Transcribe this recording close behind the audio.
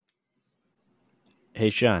Hey,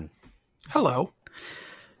 Sean, Hello.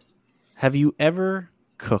 have you ever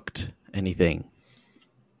cooked anything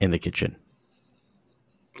in the kitchen?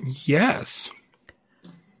 Yes.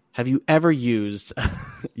 Have you ever used,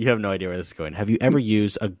 you have no idea where this is going. Have you ever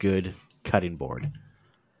used a good cutting board?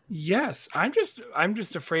 Yes. I'm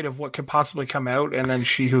just afraid of what could possibly come out, and then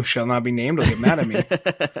she who shall not be named will get mad at me.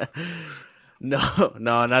 No,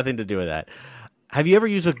 nothing to do with that. Have you ever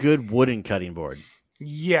used a good wooden cutting board?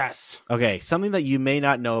 Yes. Okay, something that you may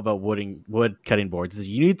not know about wood cutting boards is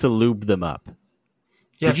you need to lube them up.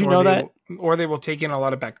 Yes, Did you know that? Or they will take in a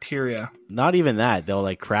lot of bacteria. Not even that. They'll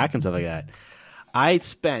like crack and stuff like that. I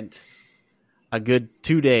spent a good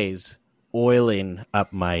 2 days oiling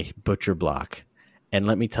up my butcher block. And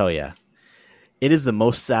let me tell you, it is the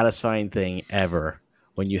most satisfying thing ever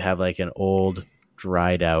when you have like an old,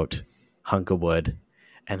 dried out hunk of wood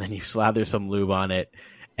and then you slather some lube on it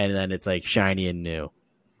and then it's like shiny and new,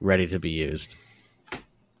 ready to be used.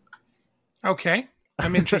 Okay.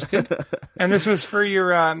 I'm interested. And this was for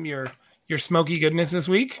your smoky goodness this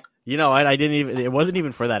week? You know, I didn't even. It wasn't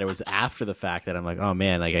even for that. It was after the fact that I'm like, oh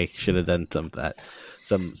man, like I should have done some.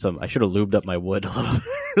 I should have lubed up my wood a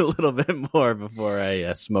little bit more before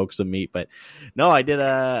I smoked some meat. But no, I did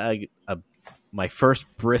my first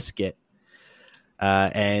brisket,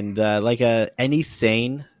 and like any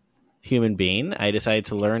sane human being, I decided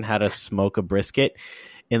to learn how to smoke a brisket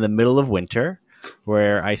in the middle of winter,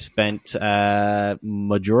 where I spent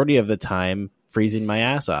majority of the time freezing my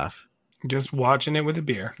ass off. Just watching it with a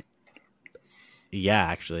beer. Yeah,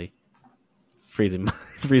 actually, freezing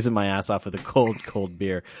my ass off with a cold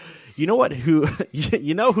beer. You know what?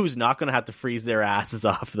 You know who's not going to have to freeze their asses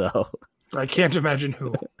off though? I can't imagine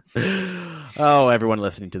who. Oh, everyone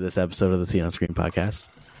listening to this episode of the Scene on Screen podcast.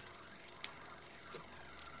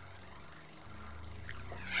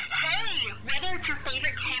 Hey, whether it's your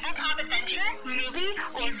favorite tabletop adventure, movie,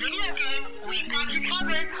 or video game, we've got you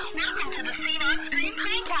covered. Welcome to the Scene on Screen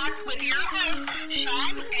podcast with your hosts,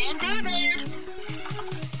 Sean and David.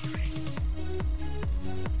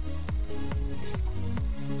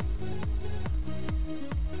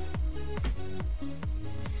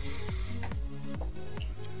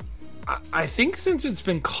 I think since it's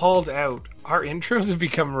been called out, our intros have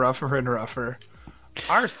become rougher and rougher.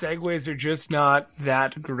 Our segues are just not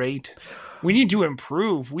that great. We need to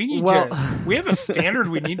improve. We have a standard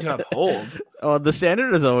we need to uphold. Oh, the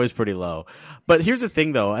standard is always pretty low. But here's the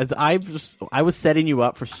thing, though, as I was setting you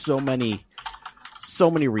up for so many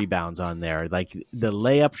rebounds on there. Like the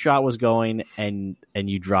layup shot was going, and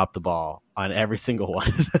you dropped the ball on every single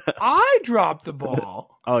one. I dropped the ball.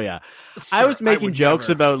 Oh yeah, Sir, I was making jokes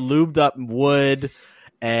never. about lubed up wood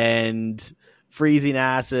and freezing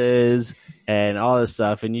asses and all this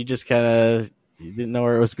stuff, and you just kind of didn't know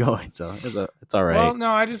where it was going. So it's all right. Well,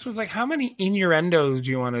 no, I just was like, how many innuendos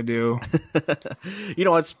do you want to do? You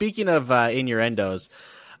know what? Speaking of innuendos,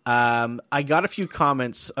 I got a few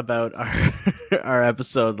comments about our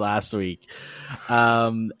episode last week,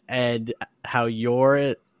 and how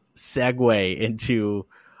your segue into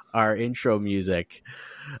our intro music,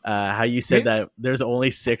 how you said that there's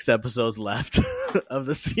only 6 episodes left of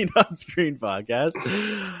the Scene on Screen podcast.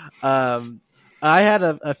 I had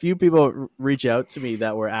a few people reach out to me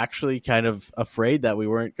that were actually kind of afraid that we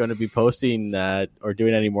weren't going to be posting or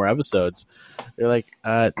doing any more episodes. They're like,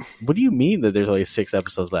 what do you mean that there's only 6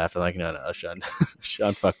 episodes left? I'm like, no,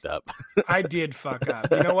 Sean fucked up. I did fuck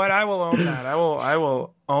up. You know what? I will own that. I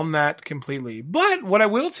will own that completely. But what I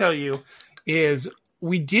will tell you is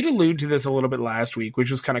we did allude to this a little bit last week, which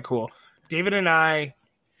was kind of cool. David and I,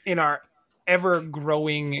 in our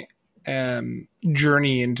ever-growing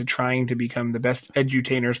journey into trying to become the best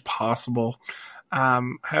edutainers possible,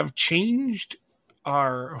 have changed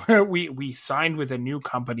we signed with a new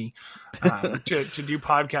company to do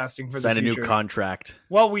podcasting for the future. Signed a new contract.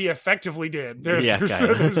 Well, we effectively did.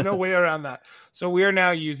 There's no way around that. So we are now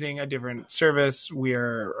using a different service. We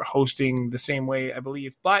are hosting the same way, I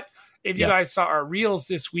believe. But if you guys saw our reels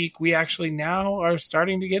this week, we actually now are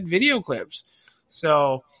starting to get video clips.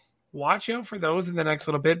 So watch out for those in the next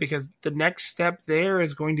little bit, because the next step there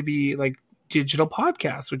is going to be like digital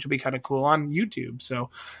podcasts, which will be kind of cool on YouTube. So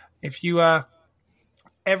if you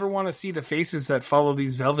ever want to see the faces that follow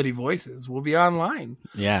these velvety voices, we'll be online.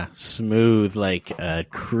 Yeah, smooth like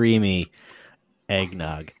creamy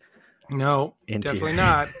eggnog. No, definitely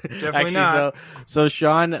not. Definitely not. So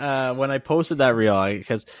Sean, when I posted that reel,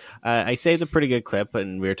 because I saved a pretty good clip,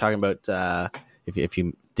 and we were talking about if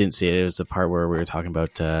you didn't see it, it was the part where we were talking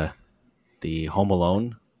about the Home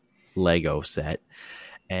Alone Lego set,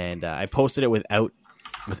 and I posted it without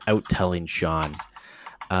telling Sean.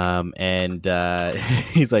 And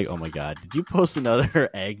he's like, "Oh my god, did you post another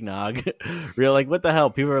eggnog reel? Like, what the hell?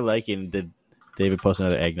 People are liking. Did David post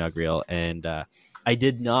another eggnog reel?" And I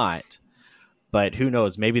did not. But who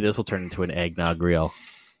knows? Maybe this will turn into an eggnog reel.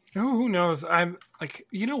 Oh, who knows? I'm like,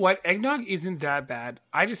 you know what? Eggnog isn't that bad.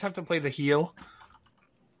 I just have to play the heel.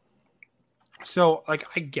 So, like,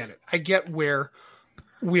 I get it. I get where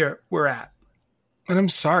we're at. And I'm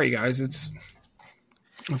sorry, guys. It's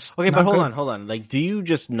okay, but hold on. Like, do you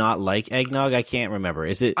just not like eggnog? I can't remember.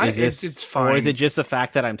 It's fine. Or is it just the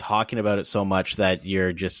fact that I'm talking about it so much that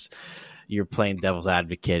you're playing devil's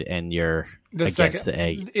advocate and you're against the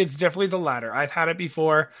egg? It's definitely the latter. I've had it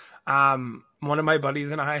before. One of my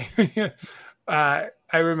buddies and I,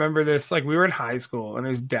 I remember this, like, we were in high school and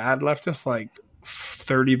his dad left us like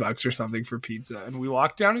 $30 or something for pizza. And we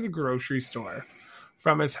walked down to the grocery store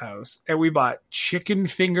from his house and we bought chicken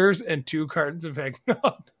fingers and 2 cartons of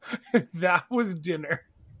eggnog. That was dinner.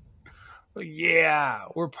 Like, yeah,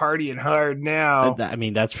 we're partying hard now. I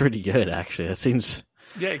mean, that's pretty good, actually. That seems...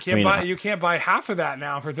 Yeah, you can't buy half of that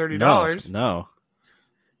now for $30. No.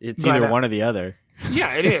 It's either one or the other.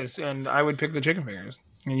 Yeah, it is. And I would pick the chicken fingers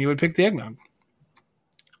and you would pick the eggnog.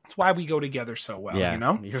 That's why we go together so well, you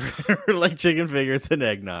know? You're like chicken fingers and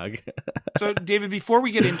eggnog. So, David, before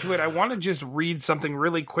we get into it, I want to just read something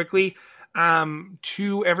really quickly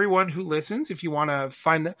to everyone who listens. If you want to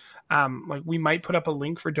find, like, we might put up a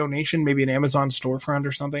link for donation, maybe an Amazon storefront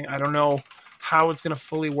or something. I don't know how it's going to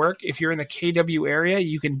fully work. If you're in the KW area,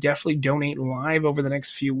 you can definitely donate live over the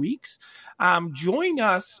next few weeks. Join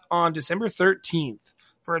us on December 13th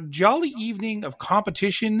for a jolly evening of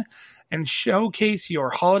competition and showcase your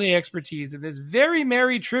holiday expertise in this very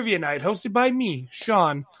merry trivia night hosted by me,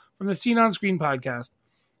 Sean, from the Scene on Screen podcast.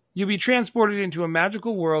 You'll be transported into a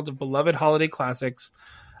magical world of beloved holiday classics,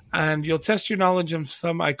 and you'll test your knowledge of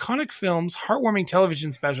some iconic films, heartwarming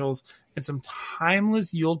television specials, and some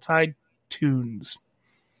timeless Yuletide tunes.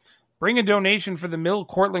 Bring a donation for the Mill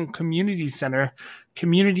Cortland Community Center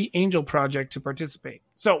Community Angel Project to participate.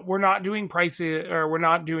 So we're not doing prices, or we're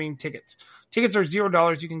not doing tickets. Tickets are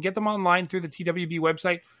 $0. You can get them online through the TWB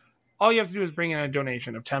website. All you have to do is bring in a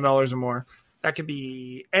donation of $10 or more. That could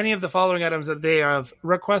be any of the following items that they have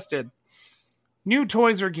requested: new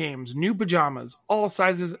toys or games, new pajamas, all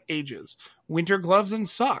sizes, ages, winter gloves and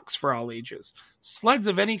socks for all ages, sleds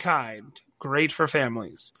of any kind, great for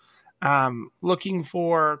families. Looking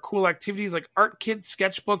for cool activities like art kits,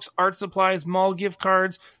 sketchbooks, art supplies, mall gift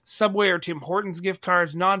cards, Subway or Tim Hortons gift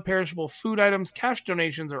cards, non-perishable food items. Cash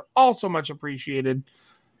donations are also much appreciated,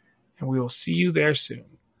 and we will see you there soon.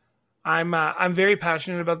 I'm very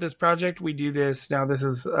passionate about this project. We do this now. This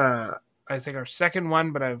is I think our second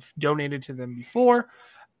one, but I've donated to them before.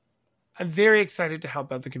 I'm very excited to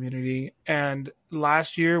help out the community, and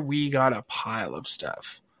last year we got a pile of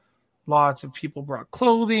stuff. Lots of people brought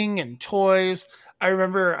clothing and toys. I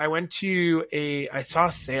remember I went to I saw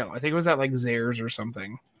a sale. I think it was at like Zayres or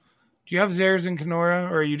something. Do you have Zayres in Kenora,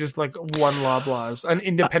 or are you just like one Loblaws, an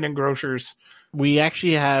independent grocers? We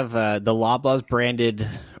actually have the Loblaws branded,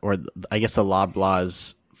 or I guess the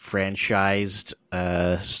Loblaws franchised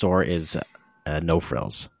store is No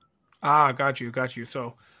Frills. Ah, got you.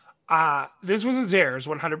 So this was a Zayres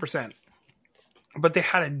 100%. But they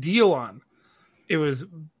had a deal on. It was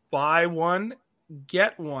buy one,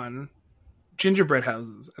 get one gingerbread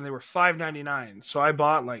houses, and they were $5.99. So I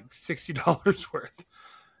bought like $60 worth,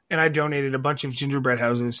 and I donated a bunch of gingerbread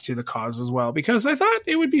houses to the cause as well, because I thought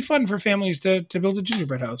it would be fun for families to build a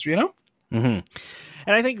gingerbread house, you know? Mm-hmm.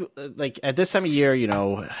 And I think, like, at this time of year, you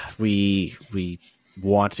know, we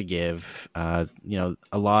want to give. You know,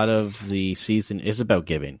 a lot of the season is about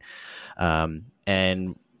giving,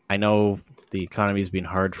 and I know the economy has been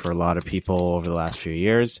hard for a lot of people over the last few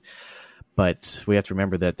years, but we have to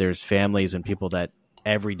remember that there's families and people that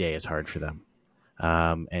every day is hard for them.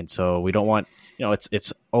 And so we don't want, you know,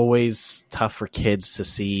 it's always tough for kids to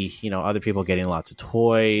see, you know, other people getting lots of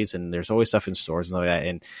toys, and there's always stuff in stores and all that.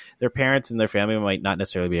 And their parents and their family might not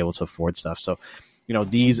necessarily be able to afford stuff. So, you know,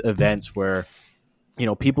 these events where, you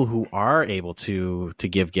know, people who are able to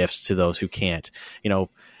give gifts to those who can't, you know,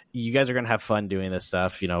 you guys are going to have fun doing this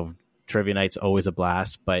stuff. You know, trivia night's always a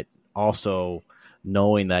blast, but also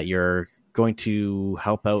knowing that you're going to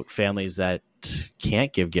help out families that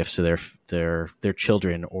can't give gifts to their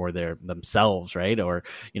children or themselves, right? Or,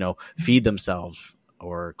 you know, feed themselves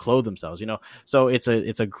or clothe themselves, you know. So it's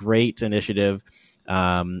a great initiative,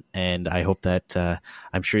 and I hope that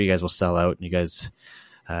I'm sure you guys will sell out. And you guys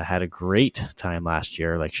had a great time last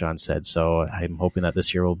year, like Sean said. So I'm hoping that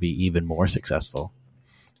this year will be even more successful.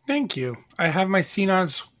 Thank you. I have my Scene on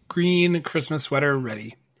Screen Christmas sweater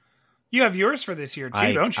ready. You have yours for this year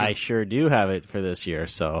too, don't you? I sure do have it for this year.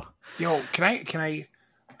 So, yo, can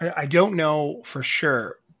I don't know for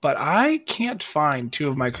sure, but I can't find 2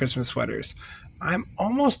 of my Christmas sweaters. I'm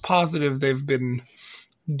almost positive they've been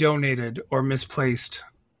donated or misplaced.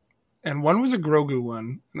 And one was a Grogu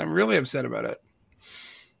one, and I'm really upset about it.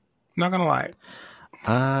 I'm not gonna lie.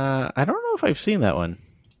 I don't know if I've seen that one.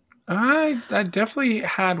 I definitely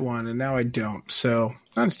had one, and now I don't. So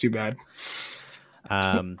that's too bad.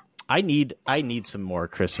 I need some more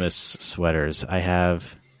Christmas sweaters. I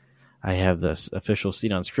have this official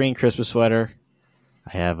Seen on Screen Christmas sweater.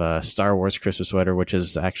 I have a Star Wars Christmas sweater, which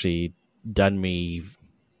has actually done me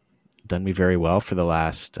very well for the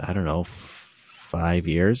last, I don't know, 5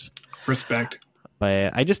 years. Respect.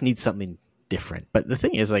 But I just need something different. But the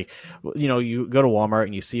thing is, like, you know, you go to Walmart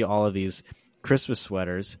and you see all of these Christmas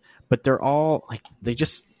sweaters, but they're all like, they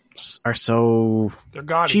just are so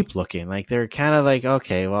cheap looking. Like, they're kind of like,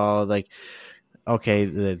 okay, well, like, okay,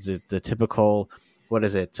 the typical, what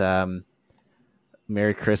is it?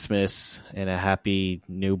 Merry Christmas and a Happy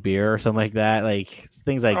New Beer or something like that. Like,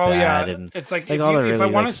 things like that. Yeah. And it's like, if I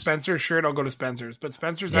want a Spencer's shirt, I'll go to Spencer's. But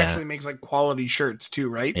Spencer's actually makes like quality shirts too,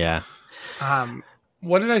 right? Yeah.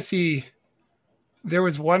 What did I see? There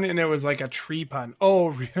was one and it was like a tree pun.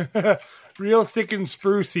 Oh, real thick and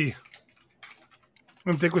sprucey.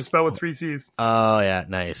 And thick was spelled with 3 C's. Oh, yeah.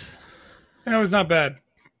 Nice. That was not bad.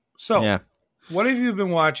 So, What have you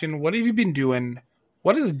been watching? What have you been doing?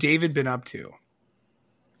 What has David been up to?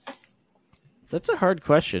 That's a hard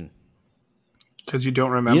question. Because you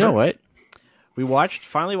don't remember? You know what? We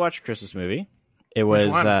finally watched a Christmas movie. It was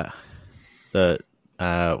what did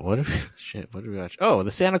we watch? Oh,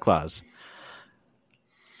 The Santa Claus.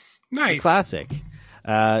 Nice. The classic.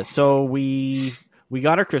 So we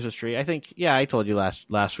got our Christmas tree. I think, I told you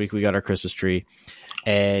last week we got our Christmas tree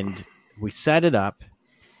and we set it up.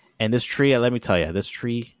 And this tree, let me tell you, this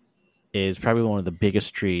tree is probably one of the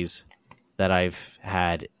biggest trees that I've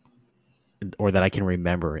had or that I can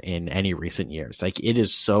remember in any recent years. Like, it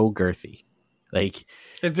is so girthy. Like,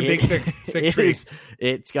 it's a big, thick tree.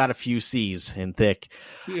 It's got a few C's in thick.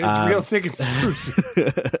 It's real thick and spruce.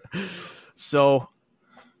 So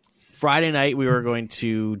Friday night, we were going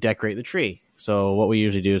to decorate the tree. So what we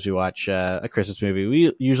usually do is we watch a Christmas movie.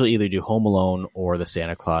 We usually either do Home Alone or The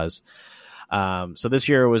Santa Claus. So this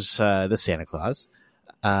year was The Santa Claus.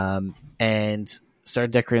 And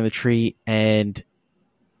started decorating the tree, and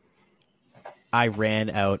I ran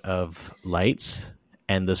out of lights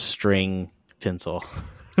and the string tinsel.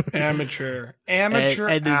 Amateur and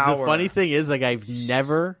hour. The funny thing is, like, I've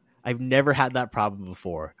never had that problem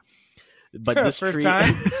before. But this first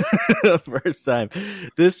time,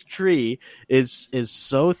 this tree is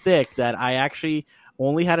so thick that I actually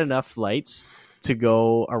only had enough lights to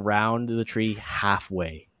go around the tree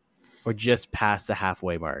halfway, or just past the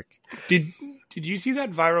halfway mark. Did you see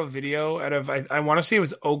that viral video out of, I want to say it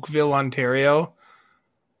was Oakville, Ontario,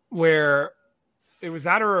 where it was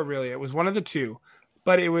that or Aurelia? It was one of the two,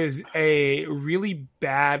 but it was a really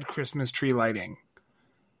bad Christmas tree lighting.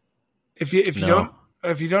 If you don't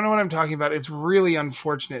know what I'm talking about, it's really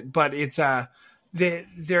unfortunate. But it's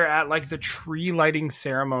they're at like the tree lighting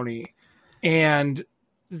ceremony, and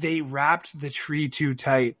they wrapped the tree too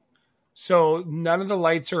tight. So none of the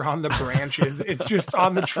lights are on the branches. It's just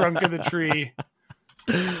on the trunk of the tree.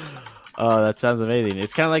 Oh, that sounds amazing.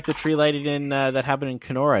 It's kind of like the tree lighting in that happened in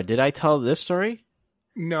Kenora. Did I tell this story?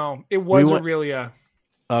 No, it was Aurelia.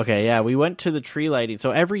 Okay, yeah. We went to the tree lighting.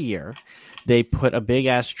 So every year they put a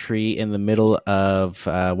big-ass tree in the middle of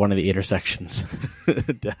one of the intersections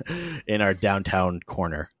in our downtown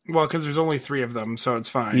corner. Well, because there's only 3 of them, so it's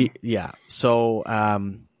fine. Yeah. So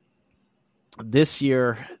this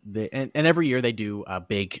year, and every year they do a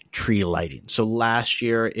big tree lighting. So last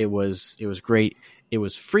year it was great. It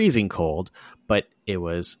was freezing cold, but it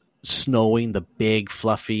was snowing, the big,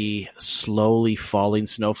 fluffy, slowly falling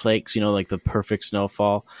snowflakes, like the perfect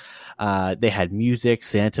snowfall. They had music.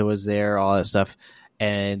 Santa was there, all that stuff.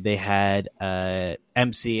 And they had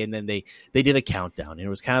MC, and then they did a countdown. And it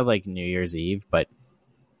was kind of like New Year's Eve, but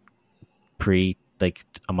like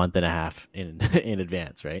a month and a half in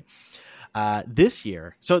advance, right? This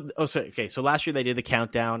year, so last year they did the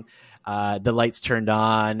countdown, the lights turned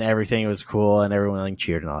on, everything was cool, and everyone like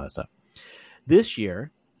cheered and all that stuff. This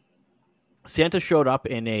year, Santa showed up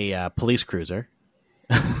in a police cruiser,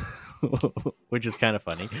 which is kind of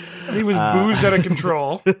funny. He was boozed out of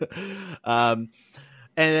control. And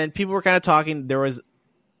then people were kind of talking. There was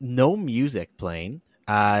no music playing.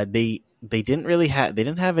 They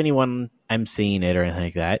didn't have anyone emceeing it or anything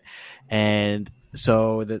like that, and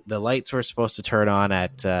so the lights were supposed to turn on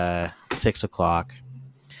at 6:00,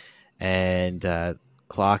 and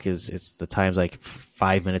clock it's the time's like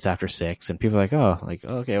 5 minutes after 6, and people are like, oh, like,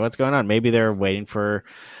 okay, what's going on? Maybe they're waiting for,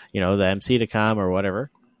 the MC to come or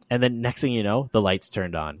whatever. And then next thing you know, the lights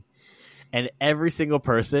turned on, and every single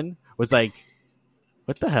person was like,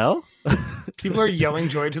 what the hell? People are yelling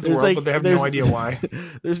joy to the world, but they have no idea why.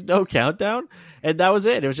 There's no countdown, and that was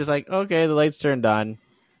it. It was just like, okay, the lights turned on.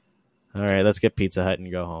 All right, let's get Pizza Hut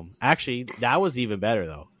and go home. Actually, that was even better,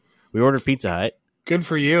 though. We ordered Pizza Hut. Good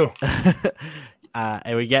for you.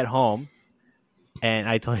 And we get home, and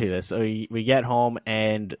I told you this. So we get home,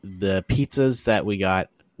 and the pizzas that we got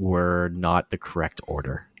were not the correct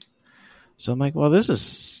order. So I'm like, well, this is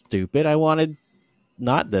stupid. I wanted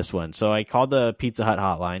not this one. So I called the Pizza Hut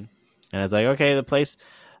hotline, and I was like, okay, the place,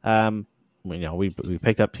 we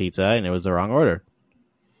picked up pizza, and it was the wrong order.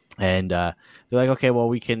 And they're like, okay, well,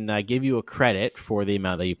 we can give you a credit for the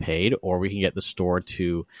amount that you paid, or we can get the store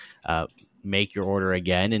to make your order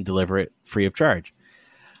again and deliver it free of charge.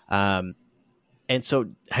 And so,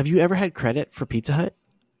 have you ever had credit for Pizza Hut?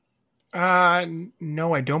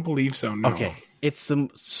 No, I don't believe so. No. Okay, it's the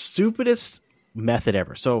stupidest method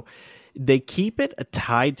ever. So they keep it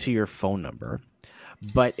tied to your phone number,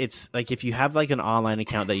 but it's like if you have like an online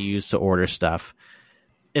account that you use to order stuff,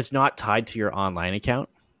 it's not tied to your online account.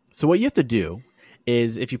 So what you have to do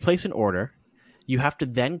is if you place an order, you have to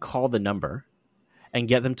then call the number and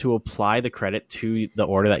get them to apply the credit to the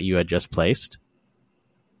order that you had just placed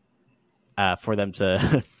for them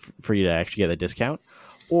to for you to actually get the discount.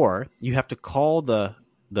 Or you have to call the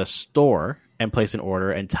store and place an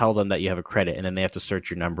order and tell them that you have a credit, and then they have to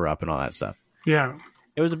search your number up and all that stuff. Yeah.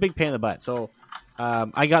 It was a big pain in the butt. So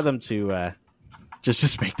I got them to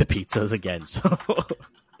just make the pizzas again. So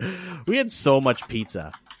we had so much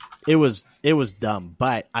pizza. It was dumb,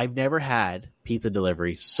 but I've never had pizza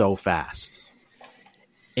delivery so fast.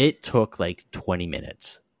 It took like 20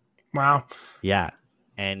 minutes. Wow. Yeah.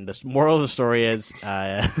 And the moral of the story is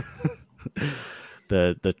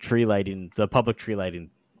the tree lighting, the public tree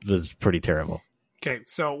lighting was pretty terrible. Okay.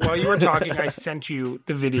 So while you were talking, I sent you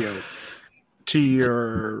the video to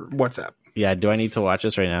your WhatsApp. Yeah. Do I need to watch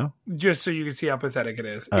this right now? Just so you can see how pathetic it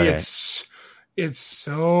is. Okay. It's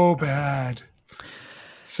so bad.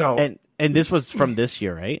 So and this was from this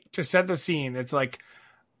year, right? To set the scene, it's like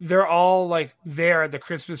they're all like there at the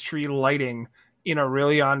Christmas tree lighting in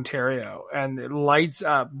Orillia, Ontario, and it lights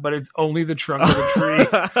up, but it's only the trunk of the tree.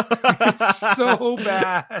 It's so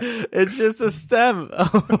bad. It's just a stem.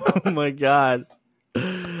 Oh my god.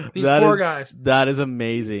 These poor guys. That is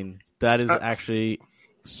amazing. That is actually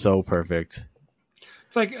so perfect.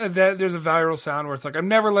 It's like there's a viral sound where it's like, I'm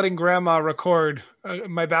never letting grandma record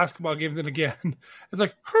my basketball games in again. It's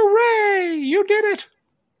like, hooray, you did it.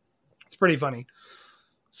 It's pretty funny.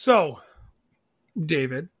 So,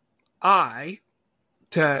 David, to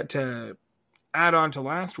add on to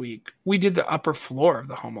last week, we did the upper floor of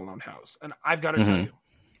the Home Alone house. And I've got to tell you,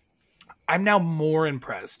 I'm now more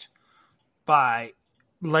impressed by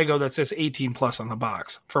Lego that says 18 plus on the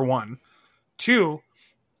box, for one. Two,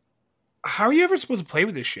 how are you ever supposed to play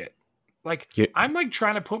with this shit? Like, I'm like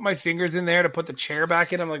trying to put my fingers in there to put the chair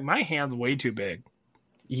back in. I'm like, my hand's way too big.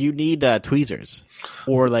 You need tweezers,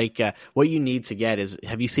 or like what you need to get is,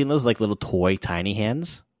 have you seen those like little toy tiny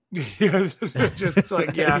hands? Yeah, just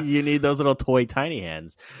like, yeah. You need those little toy tiny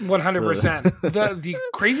hands. 100%. The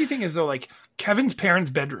crazy thing is though, like Kevin's parents'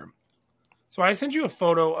 bedroom. So I sent you a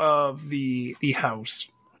photo of the house,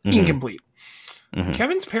 incomplete. Mm-hmm.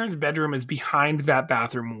 Kevin's parents' bedroom is behind that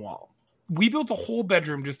bathroom wall. We built a whole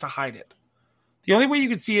bedroom just to hide it. The only way you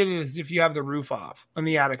could see it is if you have the roof off and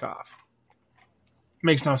the attic off.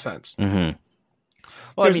 Makes no sense. Mm-hmm.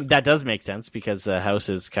 Well, I mean, that does make sense because the house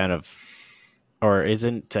is kind of, or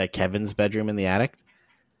isn't Kevin's bedroom in the attic?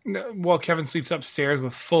 No, well, Kevin sleeps upstairs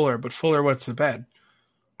with Fuller, but Fuller wets the bed.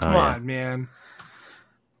 Come on, man.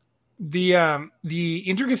 The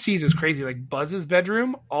intricacies is crazy. Like Buzz's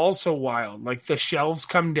bedroom, also wild. Like the shelves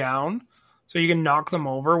come down, so you can knock them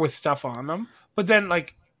over with stuff on them. But then,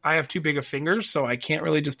 like, I have too big of fingers, so I can't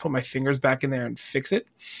really just put my fingers back in there and fix it.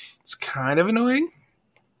 It's kind of annoying.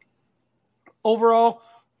 Overall,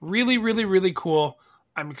 really, really, really cool.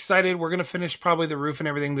 I'm excited. We're going to finish probably the roof and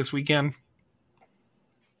everything this weekend.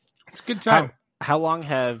 It's a good time. How long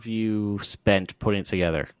have you spent putting it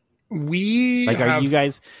together? Are you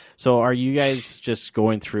guys just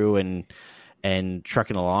going through and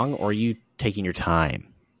trucking along, or are you taking your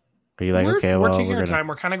time? Are you like, we're taking our time.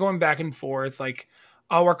 We're kind of going back and forth. Like,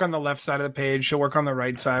 I'll work on the left side of the page. She'll work on the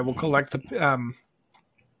right side. We'll collect the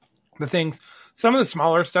things. Some of the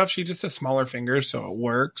smaller stuff, she just has smaller fingers, so it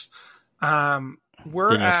works.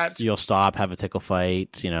 You'll stop, have a tickle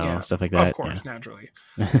fight, stuff like that. Of course, naturally.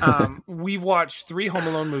 We've watched 3 Home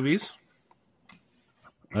Alone movies.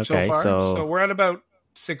 Okay, so far. So we're at about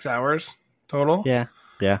 6 hours total. Yeah.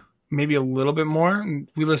 Maybe a little bit more. And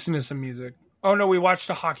we listened to some music. Oh no, we watched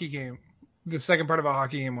a hockey game. The second part of a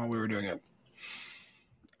hockey game while we were doing it.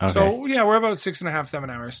 Okay. So yeah, we're about 6.5, 7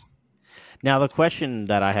 hours. Now the question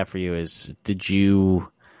that I have for you is: Did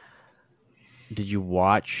you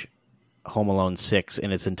watch Home Alone 6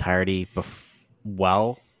 in its entirety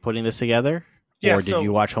while putting this together, or did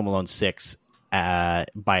you watch Home Alone 6 by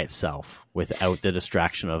itself without the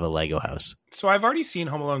distraction of a Lego house? So I've already seen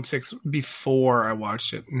Home Alone 6 before I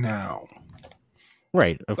watched it now.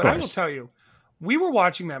 Right, of course. But I will tell you, we were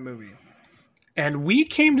watching that movie, and we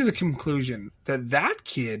came to the conclusion that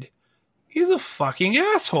kid is a fucking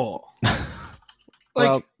asshole.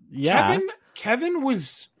 Well, yeah. Kevin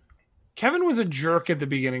was a jerk at the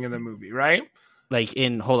beginning of the movie, right?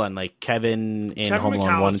 Kevin in Home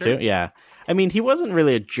Alone 1 and 2? Yeah. I mean, he wasn't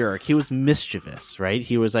really a jerk. He was mischievous, right?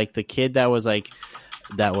 He was like the kid that was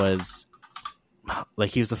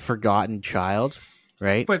he was a forgotten child,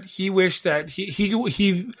 right? But he wished that he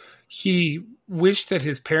wished that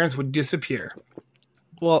his parents would disappear.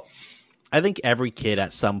 Well, I think every kid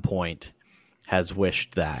at some point has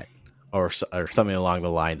wished that, or something along the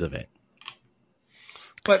lines of it.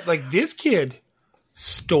 But this kid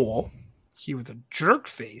stole. He was a jerk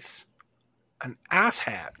face, an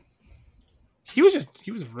asshat. He was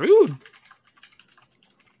rude.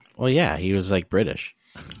 Well, yeah, he was British.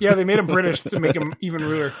 Yeah, they made him British to make him even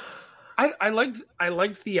ruder. I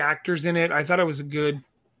liked the actors in it. I thought it was a good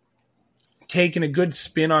take and a good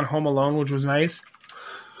spin on Home Alone, which was nice.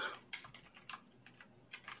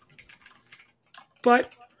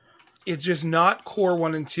 But it's just not core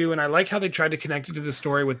 1 and 2, and I like how they tried to connect it to the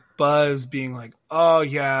story with Buzz being like, oh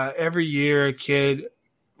yeah, every year a kid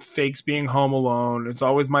fakes being home alone. It's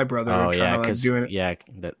always my brother. Oh yeah, because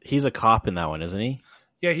he's a cop in that one, isn't he?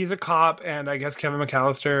 Yeah, he's a cop, and I guess Kevin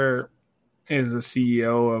McAllister is the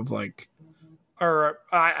CEO of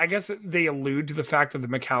I guess they allude to the fact that the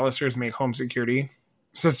McAllisters make home security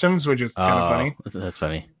systems, which is kind of funny. That's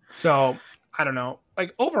funny. So I don't know.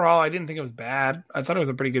 Overall, I didn't think it was bad. I thought it was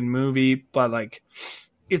a pretty good movie, but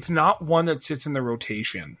it's not one that sits in the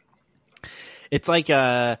rotation. It's like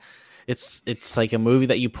it's like a movie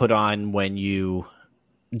that you put on when you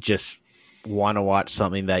just want to watch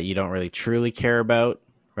something that you don't really truly care about,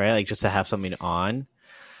 right? Just to have something on.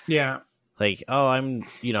 Yeah. We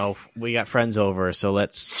got friends over, so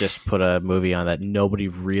let's just put a movie on that nobody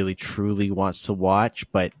really truly wants to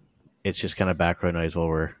watch, but it's just kind of background noise while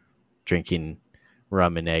we're drinking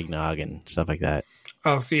rum and eggnog and stuff like that.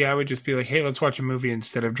 Oh, see, I would just be like, hey, let's watch a movie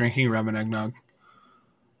instead of drinking rum and eggnog.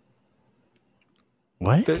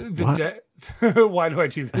 What? Why do I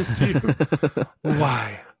do this to you?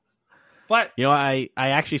 Why? But I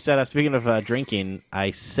actually set up. Speaking of drinking, I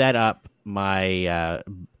set up my.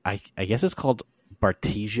 I guess it's called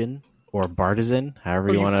Bartesian or Bartesian,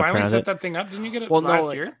 however you want to pronounce it. You finally set that thing up? Didn't you get it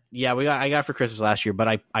last year? Yeah, I got it for Christmas last year, but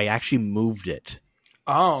I actually moved it.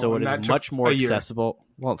 Oh, so it is much more accessible.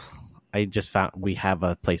 Well, I just found we have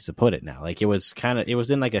a place to put it now. It was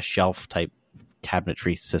in a shelf type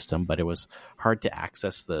cabinetry system, but it was hard to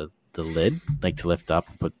access the lid, to lift up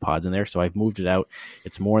and put pods in there. So I've moved it out.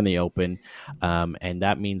 It's more in the open, and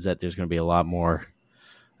that means that there's going to be a lot more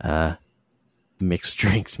mixed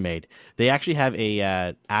drinks made. They actually have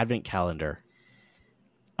a advent calendar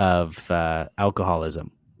of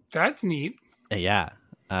alcoholism. That's neat. Yeah.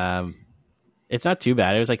 It's not too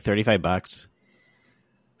bad. It was $35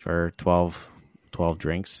 for 12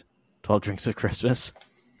 drinks. 12 drinks of Christmas.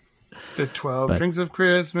 The 12 drinks of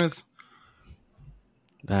Christmas.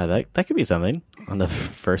 That could be something. On the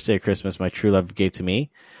first day of Christmas, my true love gave to me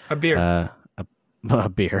a beer. A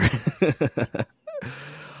beer.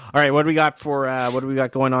 All right, what do we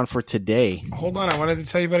got going on for today? Hold on, I wanted to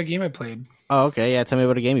tell you about a game I played. Oh, okay. Yeah, tell me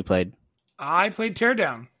about a game you played. I played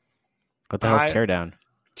Teardown. What the hell's Teardown?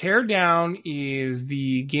 Teardown is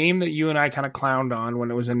the game that you and I kind of clowned on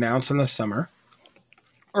when it was announced in the summer.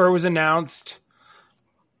 Or it was announced,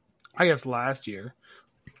 I guess, last year.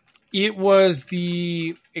 It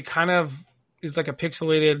kind of is like a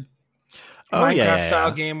pixelated Minecraft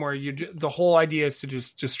style game where the whole idea is to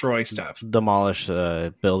just destroy stuff. Demolish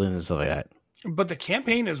buildings and stuff like that. But the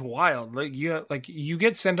campaign is wild. You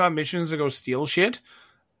get sent on missions to go steal shit,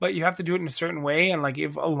 but you have to do it in a certain way, and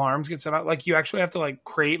if alarms get set up, you actually have to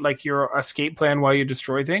create your escape plan while you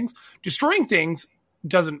destroy things. Destroying things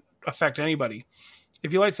doesn't affect anybody.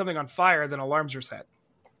 If you light something on fire, then alarms are set.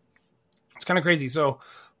 It's kind of crazy. So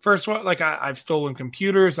First one, like I've stolen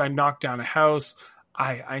computers. I knocked down a house.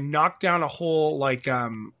 I knocked down a whole like a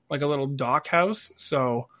little dock house,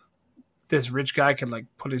 so this rich guy could like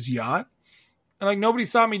put his yacht. And like nobody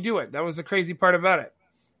saw me do it. That was the crazy part about it.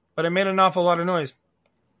 But I made an awful lot of noise.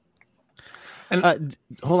 And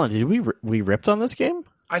hold on, did we ripped on this game?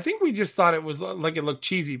 I think we just thought it was like it looked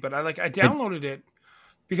cheesy, but I downloaded it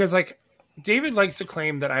because like David likes to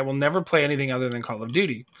claim that I will never play anything other than Call of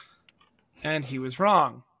Duty. And he was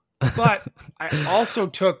wrong. But I also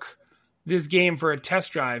took this game for a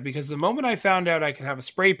test drive because the moment I found out I could have a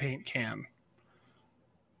spray paint can,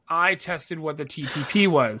 I tested what the TTP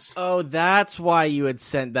was. Oh, that's why you had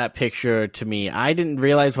sent that picture to me. I didn't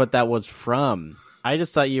realize what that was from. I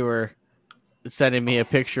just thought you were sending me a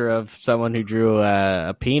picture of someone who drew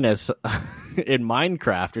a penis in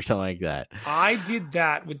Minecraft or something like that. I did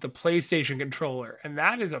that with the PlayStation controller, and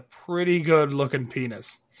that is a pretty good looking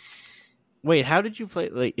penis. Wait, how did you play?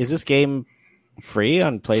 Like, is this game free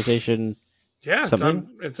on PlayStation? Yeah,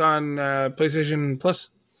 it's on PlayStation Plus.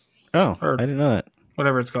 Oh, I didn't know that.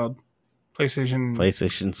 Whatever it's called.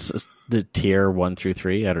 PlayStation's the tier 1 through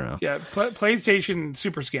 3. I don't know. Yeah, PlayStation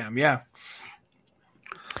Super Scam. Yeah.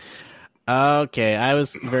 Okay, I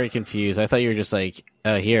was very confused. I thought you were just like,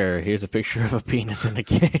 here's a picture of a penis in the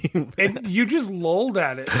game. And you just lolled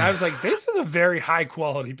at it. And I was like, this is a very high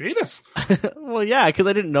quality penis. Well, yeah, because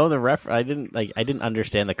I didn't know the I didn't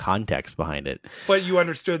understand the context behind it. But you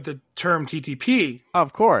understood the term TTP.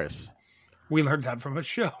 Of course. We learned that from a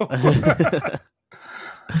show.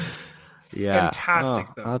 Yeah. Fantastic,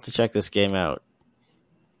 though. I'll have to check this game out.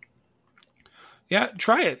 Yeah,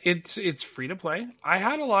 try it. It's free to play. I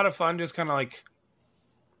had a lot of fun just kind of like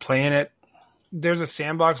playing it. There's a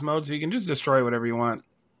sandbox mode, so you can just destroy whatever you want.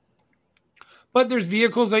 But there's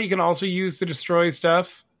vehicles that you can also use to destroy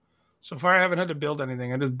stuff. So far, I haven't had to build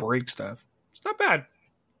anything. I just break stuff. It's not bad.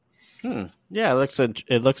 Yeah,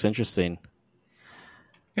 it looks interesting.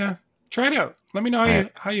 Yeah, try it out. Let me know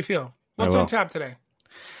how you feel. What's on tap today?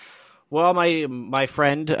 Well, my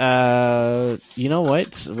friend, you know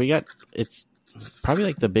what? It's probably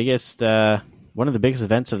like the biggest, one of the biggest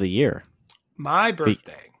events of the year. My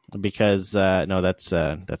birthday. Because no, that's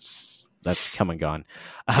come and gone.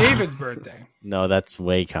 David's birthday. No, that's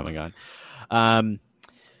way come and gone.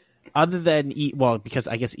 Other than because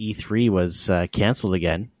I guess E3 was canceled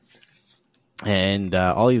again, and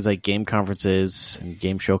all these like game conferences and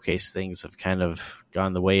game showcase things have kind of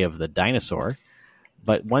gone the way of the dinosaur.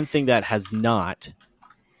 But one thing that has not,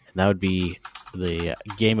 and that would be the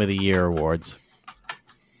Game of the Year awards.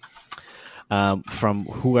 From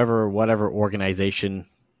whatever organization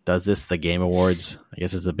does this, the Game Awards, I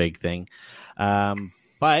guess is a big thing.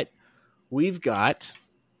 But we've got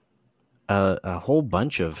a whole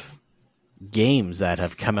bunch of games that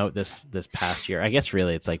have come out this past year. I guess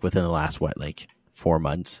really it's like within the last 4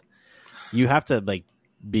 months. You have to like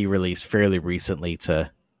be released fairly recently to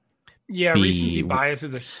recency bias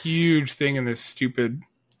is a huge thing in this to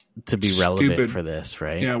be relevant for this,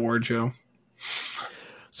 right? Yeah, award show.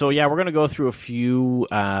 So yeah, we're gonna go through a few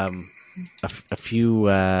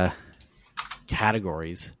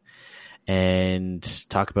categories and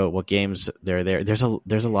talk about what games they're there. There's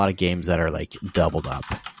a lot of games that are like doubled up,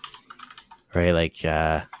 right? Like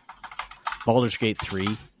Baldur's Gate 3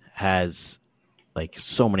 has like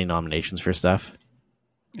so many nominations for stuff.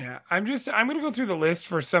 Yeah, I'm going to go through the list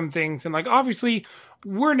for some things. And like, obviously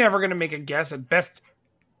we're never going to make a guess at best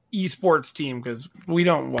esports team because we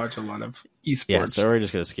don't watch a lot of esports. Yeah, so we're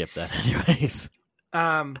just going to skip that anyways.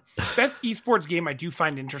 Best esports game I do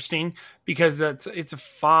find interesting because it's a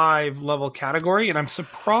 5-level category. And I'm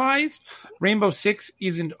surprised Rainbow Six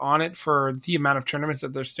isn't on it for the amount of tournaments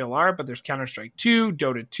that there still are. But there's Counter-Strike 2,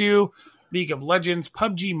 Dota 2, League of Legends,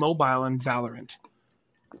 PUBG Mobile, and Valorant.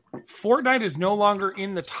 Fortnite is no longer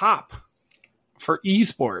in the top for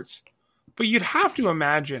esports, but you'd have to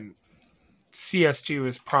imagine CS2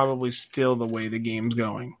 is probably still the way the game's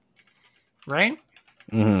going, right?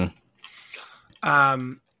 Mm-hmm.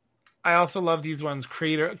 I also love these ones.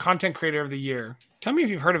 Content creator of the year. Tell me if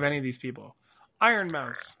you've heard of any of these people. Iron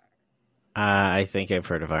Mouse. I think I've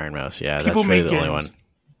heard of Iron Mouse. Yeah, people that's really the only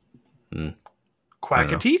one.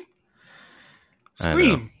 Quackity.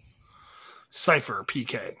 Scream. Cypher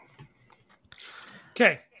PK.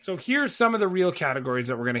 Okay, so here's some of the real categories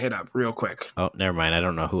that we're going to hit up real quick. Oh, never mind. I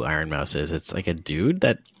don't know who Iron Mouse is. It's like a dude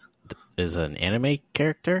that is an anime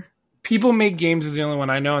character. People Make Games is the only one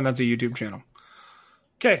I know, and that's a YouTube channel.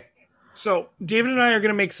 Okay, so David and I are going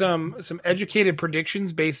to make some educated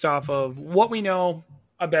predictions based off of what we know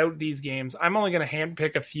about these games. I'm only going to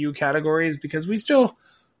handpick a few categories because we're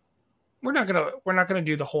not going to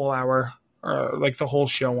do the whole hour like the whole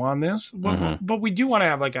show on this, but we do want to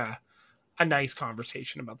have like a nice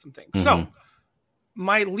conversation about some things. So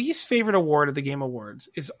my least favorite award at the Game Awards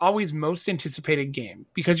is always most anticipated game,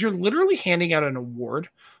 because you're literally handing out an award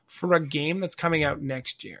for a game that's coming out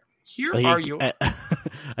next year. Here like are you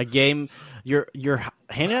a game you're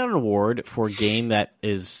handing out an award for a game that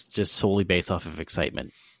is just solely based off of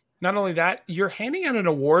excitement. Not only that, you're handing out an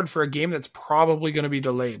award for a game that's probably going to be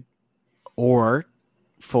delayed or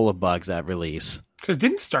full of bugs at release. Because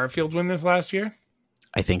didn't Starfield win this last year?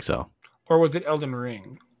 I think so. Or was it Elden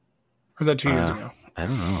Ring? Or was that 2 years ago? I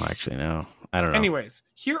don't know, actually. No, I don't know. Anyways,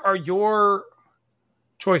 here are your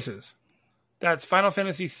choices. That's Final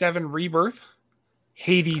Fantasy VII Rebirth,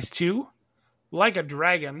 Hades 2, Like a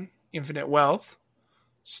Dragon, Infinite Wealth,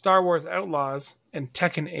 Star Wars Outlaws, and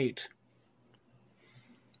Tekken 8.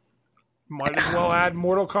 Might as well add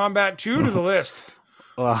Mortal Kombat 2 to the list.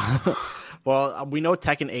 Well, we know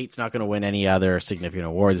Tekken 8's not going to win any other significant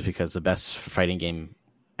awards because the best fighting game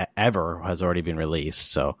ever has already been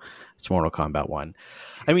released. So it's Mortal Kombat 1.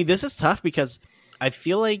 I mean, this is tough because I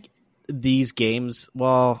feel like these games,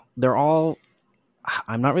 well, they're all...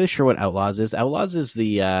 I'm not really sure what Outlaws is. Outlaws is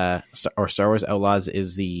the... or Star Wars Outlaws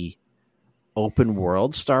is the open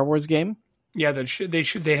world Star Wars game. Yeah,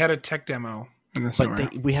 they had a tech demo in the summer.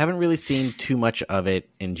 But we haven't really seen too much of it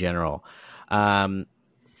in general. Final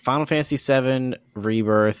Fantasy VII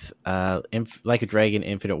Rebirth, Like a Dragon,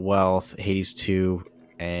 Infinite Wealth, Hades 2,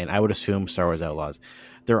 and I would assume Star Wars Outlaws.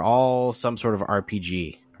 They're all some sort of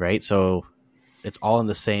RPG, right? So it's all in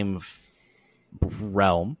the same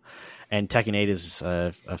realm, and Tekken 8 is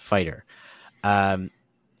a fighter.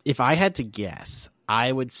 If I had to guess,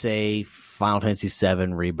 I would say Final Fantasy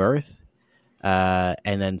VII Rebirth,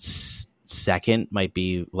 and then second might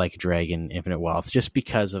be Like a Dragon, Infinite Wealth, just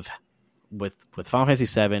because of with Final Fantasy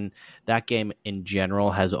VII, that game in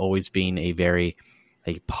general has always been a very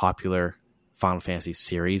popular Final Fantasy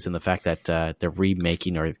series, and the fact that they're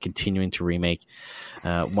remaking or continuing to remake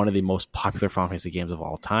one of the most popular Final Fantasy games of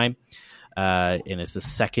all time, and it's the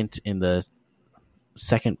second in the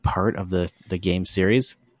second part of the game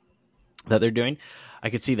series that they're doing. I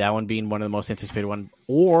could see that one being one of the most anticipated one,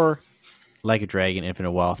 or Like a Dragon,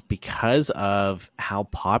 Infinite Wealth, because of how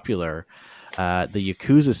popular the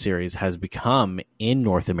Yakuza series has become in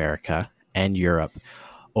North America and Europe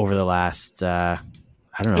over the last,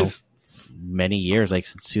 many years, like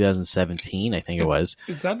since 2017, I think it was.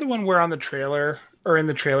 Is that the one where in the trailer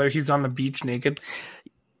he's on the beach naked?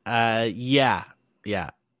 Yeah,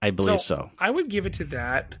 I believe so. I would give it to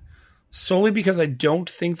that solely because I don't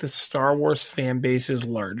think the Star Wars fan base is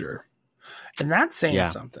larger. And that's saying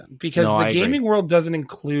something, because the gaming world doesn't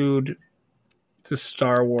include the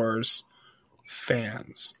Star Wars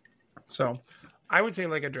fans. So I would say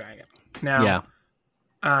Like a Dragon. Now,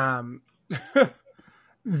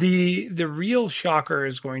 the real shocker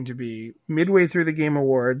is going to be midway through the Game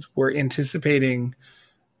Awards, we're anticipating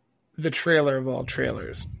the trailer of all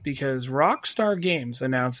trailers, because Rockstar Games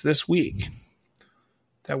announced this week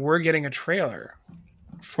that we're getting a trailer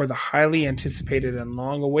for the highly anticipated and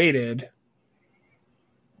long-awaited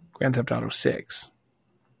Grand Theft Auto 6.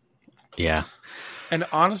 Yeah. And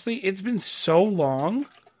honestly, it's been so long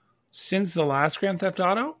since the last Grand Theft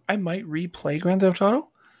Auto, I might replay Grand Theft Auto,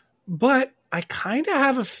 but I kind of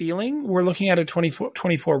have a feeling we're looking at a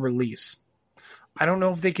 2024 release. I don't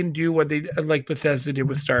know if they can do what they like Bethesda did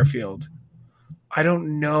with Starfield. I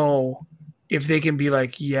don't know if they can be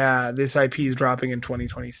like, yeah, this IP is dropping in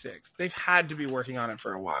 2026. They've had to be working on it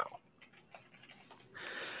for a while.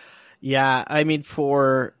 Yeah, I mean,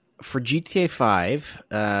 for GTA 5,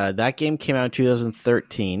 that game came out in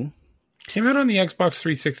 2013. Came out on the Xbox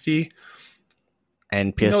 360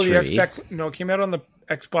 and PS3. No, it came out on the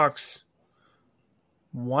Xbox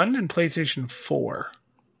One and PlayStation 4.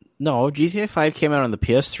 No, GTA 5 came out on the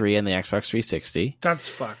PS3 and the Xbox 360. That's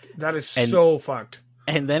fucked. That is so fucked.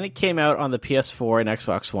 And then it came out on the PS4 and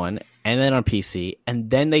Xbox One, and then on PC, and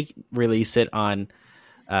then they released it on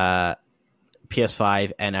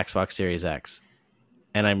PS5 and Xbox Series X.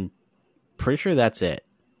 And I'm pretty sure that's it.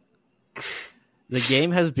 The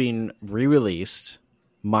game has been re-released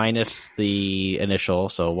minus the initial,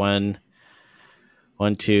 so 1,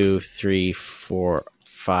 2, 3, 4,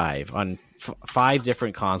 5 on 5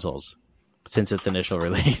 different consoles since its initial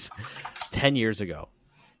release 10 years ago.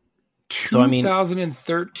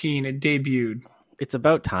 2013 it debuted. It's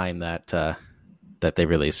about time that they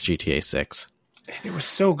released GTA 6. And it was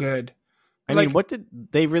so good. I mean, what did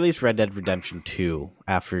they release? Red Dead Redemption 2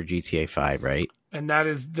 after GTA 5, right? And that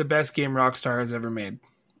is the best game Rockstar has ever made.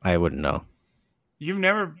 I wouldn't know. You've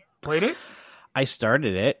never played it? I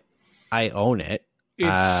started it. I own it.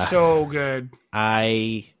 It's so good.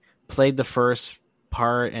 I played the first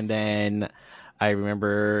part, and then I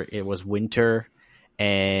remember it was winter,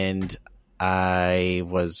 and I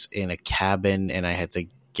was in a cabin, and I had to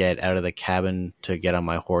get out of the cabin to get on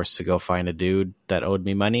my horse to go find a dude that owed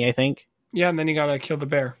me money, I think. Yeah, and then you gotta kill the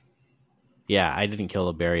bear. Yeah, I didn't kill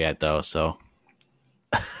the bear yet, though, so...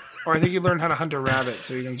 Or I think you learn how to hunt a rabbit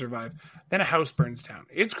so you can survive. Then a house burns down.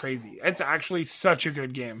 It's crazy. It's actually such a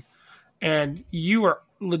good game. And you are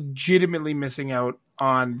legitimately missing out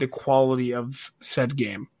on the quality of said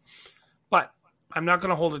game. But I'm not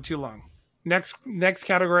going to hold it too long. Next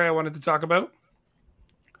category I wanted to talk about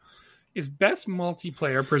is best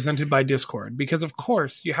multiplayer presented by Discord. Because, of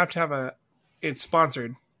course, you have to have it's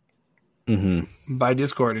sponsored by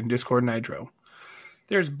Discord and Discord Nitro.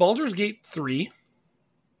 There's Baldur's Gate 3,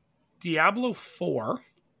 Diablo 4,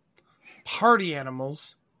 Party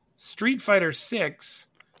Animals, Street Fighter 6,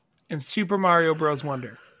 and Super Mario Bros.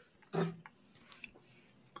 Wonder.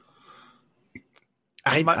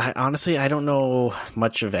 I honestly, I don't know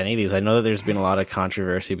much of any of these. I know that there's been a lot of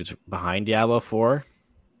controversy behind Diablo 4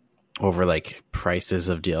 over like prices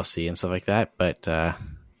of DLC and stuff like that, but I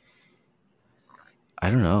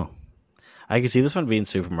don't know. I could see this one being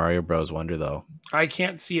Super Mario Bros. Wonder, though. I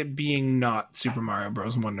can't see it being not Super Mario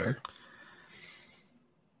Bros. Wonder.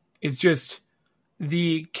 It's just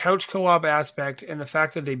the couch co-op aspect and the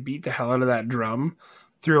fact that they beat the hell out of that drum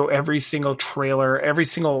through every single trailer, every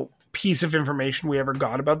single piece of information we ever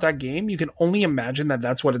got about that game. You can only imagine that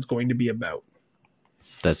that's what it's going to be about.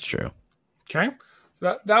 That's true. Okay?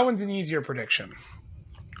 So that one's an easier prediction.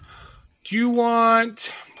 Do you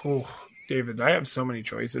want... Oh, David, I have so many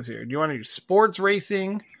choices here. Do you want to do sports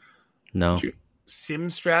racing? No. Sim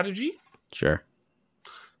strategy? Sure.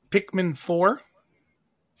 Pikmin 4,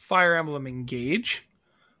 Fire Emblem Engage,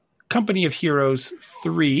 Company of Heroes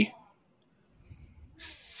 3,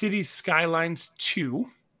 Cities Skylines 2,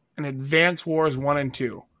 and Advance Wars 1 and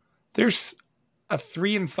 2. There's a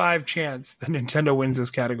 3 in 5 chance that Nintendo wins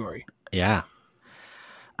this category. Yeah.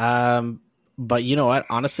 But you know what?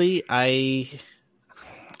 Honestly, I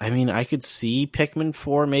mean, I could see Pikmin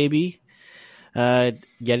 4 maybe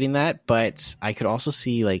getting that, but I could also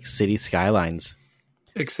see like City Skylines.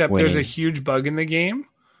 Except winning. There's a huge bug in the game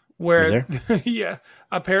where, yeah,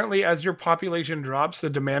 apparently as your population drops, the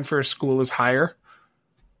demand for a school is higher.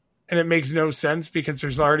 And it makes no sense because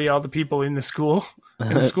there's already all the people in the school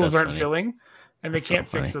and the schools aren't filling and they can't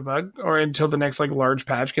fix the bug or until the next like large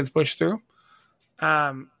patch gets pushed through.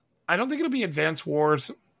 I don't think it'll be Advance Wars,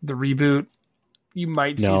 the reboot. You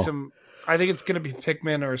might see some. I think it's going to be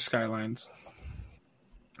Pikmin or Skylines.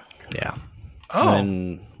 Yeah. Oh.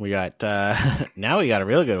 And we got now we got a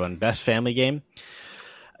real good one. Best family game.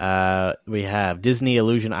 We have Disney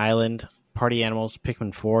Illusion Island, Party Animals,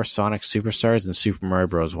 Pikmin 4, Sonic Superstars, and Super Mario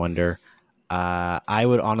Bros. Wonder. I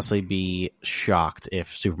would honestly be shocked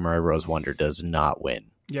if Super Mario Bros. Wonder does not win.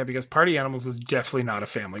 Yeah, because Party Animals is definitely not a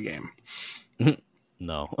family game.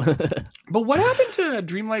 No. But what happened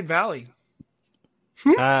to Dreamlight Valley?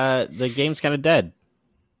 The game's kind of dead.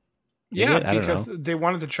 Yeah, because they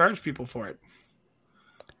wanted to charge people for it.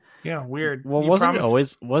 Yeah, weird. Well, wasn't it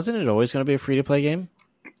always going to be a free to play game?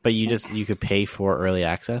 But you could pay for early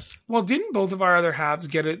access. Well, didn't both of our other halves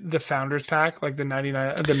get it the Founders Pack, like the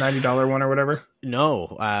 $90 one or whatever?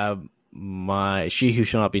 No, She Who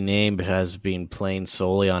Shall Not Be Named has been playing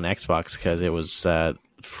solely on Xbox because it was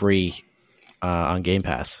free on Game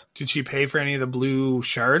Pass. Did she pay for any of the blue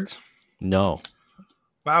shards? No.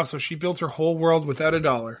 Wow, so she built her whole world without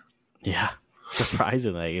 $1. Yeah,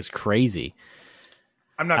 surprisingly, it's crazy.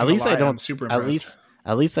 I'm not. I'm super impressed.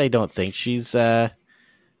 At least I don't think she's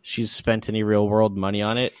spent any real world money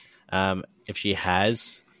on it. If she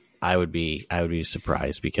has, I would be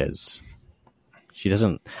surprised because she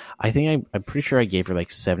doesn't. I'm pretty sure I gave her like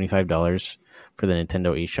 $75 for the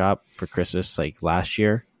Nintendo eShop for Christmas like last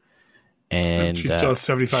year, and she still has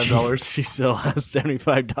 $75. She still has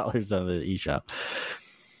 $75 on the eShop.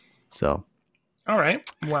 So, all right.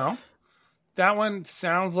 Well, that one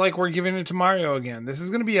sounds like we're giving it to Mario again. This is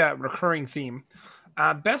going to be a recurring theme.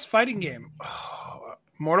 Best fighting game.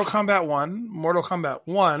 Mortal Kombat 1, Mortal Kombat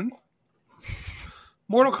 1,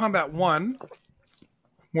 Mortal Kombat 1,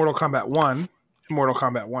 Mortal Kombat 1, and Mortal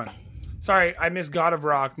Kombat 1. Sorry, I missed God of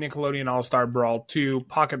Rock, Nickelodeon All-Star Brawl 2,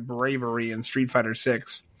 Pocket Bravery, and Street Fighter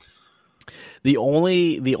 6. The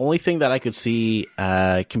only thing that I could see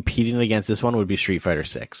competing against this one would be Street Fighter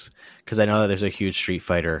 6, because I know that there's a huge Street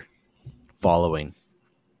Fighter following.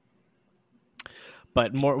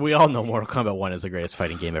 But we all know Mortal Kombat 1 is the greatest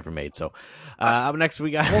fighting game ever made. So up next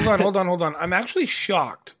we got... Hold on. I'm actually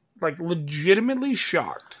shocked, like legitimately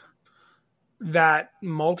shocked, that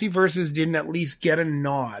Multiverses didn't at least get a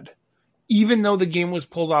nod, even though the game was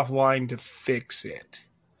pulled offline to fix it.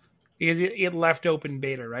 Because it left open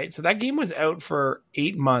beta, right? So that game was out for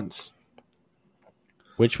 8 months.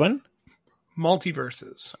 Which one?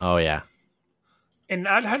 Multiverses. Oh, yeah. And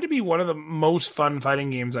that had to be one of the most fun fighting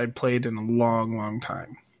games I'd played in a long, long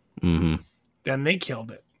time. Mm-hmm. Then they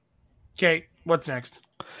killed it. Okay, what's next?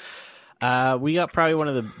 We got probably one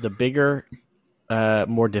of the bigger,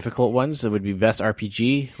 more difficult ones. It would be Best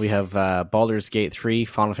RPG. We have Baldur's Gate 3,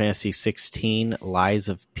 Final Fantasy 16, Lies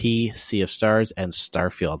of P, Sea of Stars, and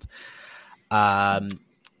Starfield.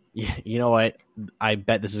 You know what? I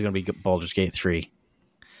bet this is going to be Baldur's Gate 3.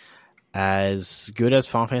 As good as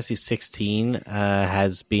Final Fantasy 16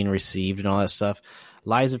 has been received and all that stuff,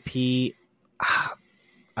 Lies of P,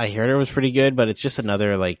 I heard it was pretty good, but it's just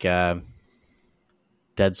another like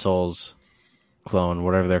Dead Souls clone,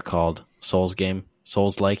 whatever they're called,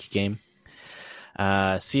 Souls-like game.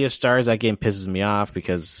 Sea of Stars, that game pisses me off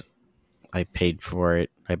because I paid for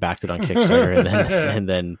it. I backed it on Kickstarter, and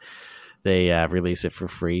then they release it for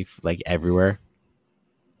free, like everywhere.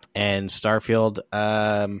 And Starfield,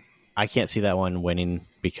 I can't see that one winning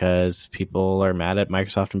because people are mad at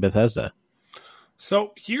Microsoft and Bethesda.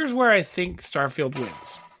 So here's where I think Starfield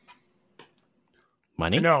wins.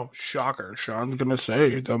 Money? No, shocker. Sean's going to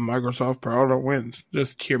say the Microsoft product wins.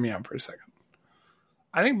 Just hear me out for a second.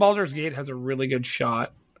 I think Baldur's Gate has a really good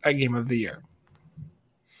shot at Game of the Year.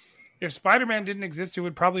 If Spider-Man didn't exist, it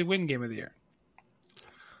would probably win Game of the Year.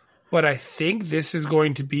 But I think this is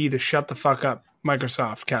going to be the shut the fuck up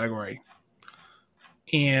Microsoft category.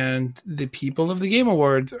 And the people of the Game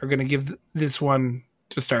Awards are going to give this one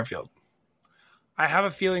to Starfield. I have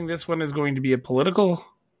a feeling this one is going to be a political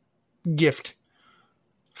gift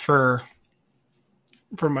for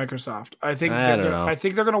Microsoft. I think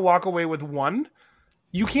they're going to walk away with one.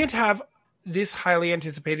 You can't have this highly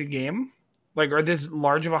anticipated game, or this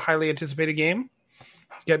large of a highly anticipated game,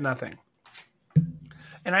 get nothing.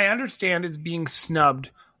 And I understand it's being snubbed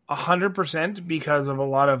 100% because of a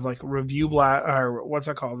lot of review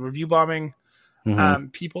review bombing.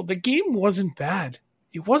 People. The game wasn't bad.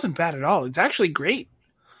 It wasn't bad at all. It's actually great.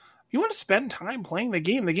 You want to spend time playing the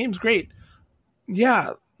game. The game's great. Yeah,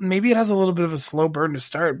 maybe it has a little bit of a slow burn to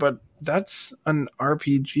start, but that's an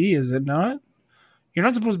RPG, is it not? You're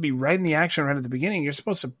not supposed to be right in the action right at the beginning. You're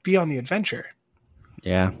supposed to be on the adventure.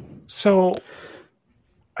 Yeah. So,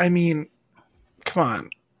 I mean, come on.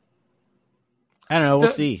 I don't know. We'll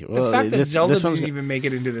see. The fact that Zelda didn't even make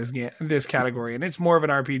it into this category, and it's more of an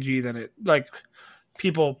RPG than it.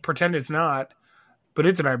 People pretend it's not, but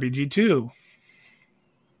it's an RPG too.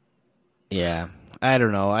 Yeah, I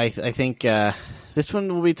don't know. I think this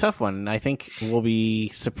one will be a tough one. I think we'll be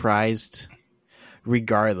surprised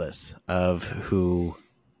regardless of who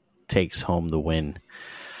takes home the win.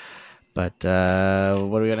 But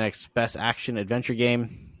what do we got next? Best action adventure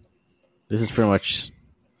game. This is pretty much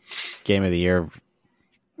Game of the Year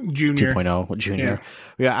Junior 2.0 Junior. Yeah.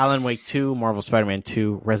 We got Alan Wake 2, Marvel Spider-Man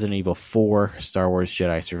 2, Resident Evil 4, Star Wars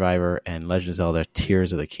Jedi Survivor, and Legend of Zelda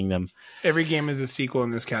Tears of the Kingdom. Every game is a sequel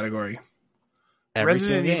in this category. Every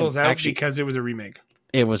Resident Evil's out because it was a remake.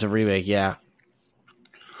 It was a remake, yeah.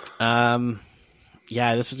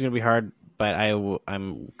 Yeah, this is going to be hard, but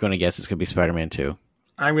I'm going to guess it's going to be Spider-Man 2.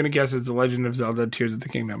 I'm going to guess it's The Legend of Zelda Tears of the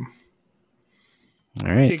Kingdom. All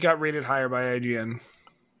right. It got rated higher by IGN.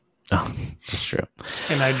 Oh, that's true.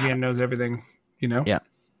 And IGN knows everything, you know? Yeah.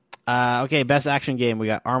 Okay, best action game. We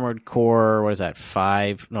got Armored Core, what is that,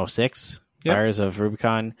 6? Yep. Fires of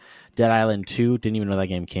Rubicon. Dead Island 2, didn't even know that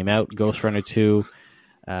game came out. Ghost Runner 2,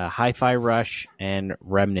 Hi-Fi Rush, and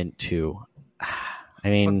Remnant 2. I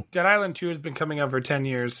mean... Well, Dead Island 2 has been coming out for 10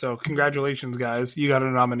 years, so congratulations, guys. You got a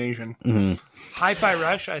nomination. Mm-hmm. Hi-Fi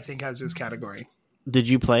Rush, I think, has this category. Did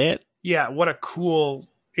you play it? Yeah, what a cool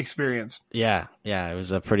experience. Yeah, it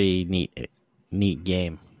was a pretty neat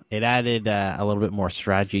game. It added a little bit more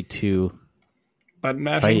strategy to button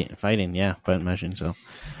mashing. Fighting, yeah, button mashing. So,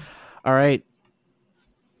 all right,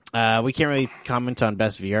 we can't really comment on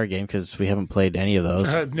best VR game because we haven't played any of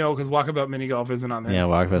those. No, because Walkabout Mini Golf isn't on there. Yeah,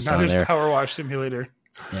 Walkabout's not on there. Power Wash Simulator.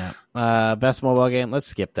 Yeah, best mobile game. Let's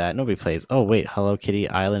skip that. Nobody plays. Oh wait, Hello Kitty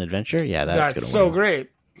Island Adventure. Yeah, that's gonna so win. Great.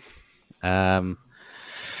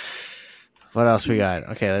 What else we got?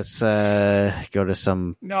 Okay, let's go to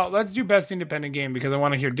some... No, let's do best independent game because I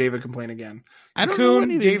want to hear David complain again. I don't know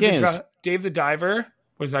any of these games. Dave the Diver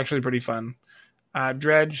was actually pretty fun.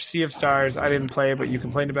 Dredge, Sea of Stars, I didn't play, but you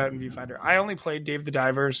complained about it in Viewfinder. I only played Dave the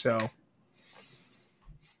Diver, so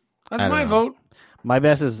that's my vote. My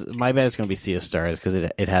bet is going to be Sea of Stars because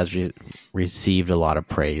it has received a lot of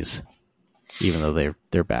praise, even though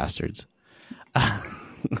they're bastards.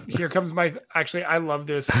 Here comes my... Actually, I love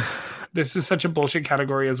this. This is such a bullshit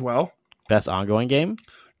category as well. Best ongoing game?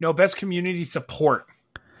 No, best community support.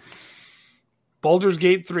 Baldur's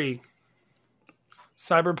Gate 3.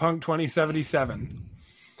 Cyberpunk 2077.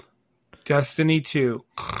 Destiny 2.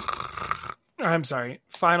 I'm sorry.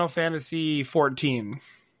 Final Fantasy 14.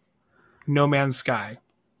 No Man's Sky.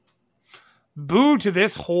 Boo to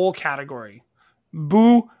this whole category.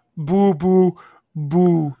 Boo, boo, boo,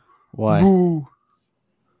 boo. Why? Boo.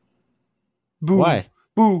 Boo. Why?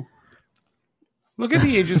 Boo. Look at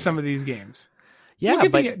the age of some of these games. Yeah,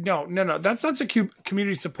 but... No. That's not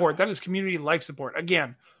community support. That is community life support.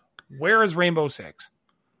 Again, where is Rainbow Six?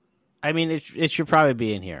 I mean, it should probably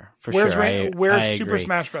be in here, for sure. Where's Super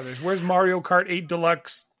Smash Brothers? Where's Mario Kart 8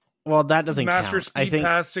 Deluxe? Well, that doesn't Master count. Speed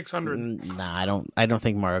Pass 600. Nah, I don't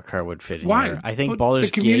think Mario Kart would fit in Why? here. I think But Baldur's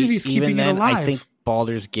the community's Gate, keeping even it then, alive. I think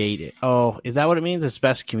Baldur's Gate... Oh, is that what it means? It's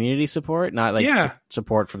best community support? Not like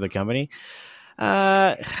support from the company? You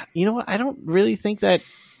know what? I don't really think that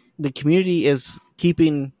the community is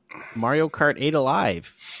keeping Mario Kart 8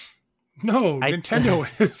 alive. No, Nintendo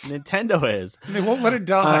is. Nintendo is. And they won't let it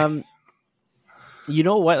die. You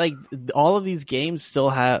know what? Like, all of these games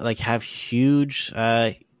still have huge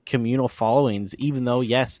communal followings, even though,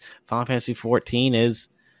 yes, Final Fantasy 14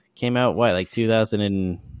 came out,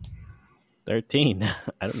 2013?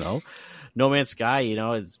 I don't know. No Man's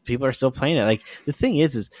Sky, people are still playing it. Like, the thing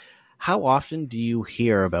is how often do you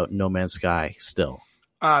hear about No Man's Sky still?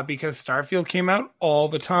 Because Starfield came out all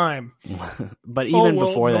the time. But even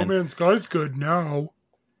before then... No Man's Sky's good now.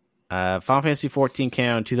 Final Fantasy 14 came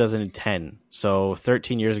out in 2010, so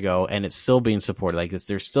 13 years ago, and it's still being supported. Like,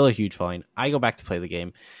 there's still a huge following. I go back to play the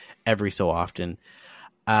game every so often.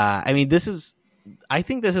 I mean, I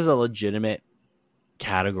think this is a legitimate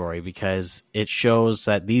category because it shows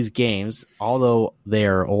that these games, although they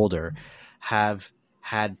are older, have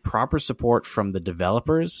had proper support from the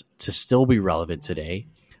developers to still be relevant today.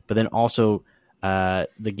 But then also,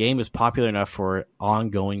 the game is popular enough for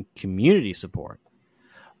ongoing community support.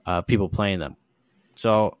 People playing them.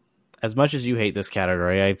 So, as much as you hate this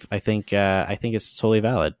category, I think it's totally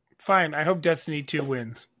valid. Fine. I hope Destiny 2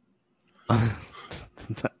 wins.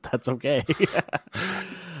 That's okay.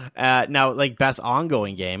 Now, like, best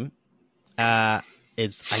ongoing game, I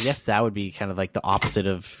guess that would be kind of like the opposite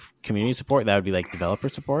of community support. That would be like developer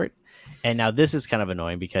support. And now this is kind of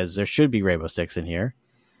annoying because there should be Rainbow Six in here.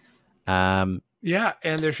 Yeah,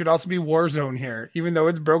 and there should also be Warzone here, even though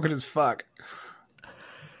it's broken as fuck.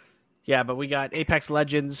 Yeah, but we got Apex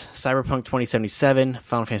Legends, Cyberpunk 2077,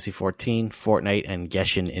 Final Fantasy 14, Fortnite, and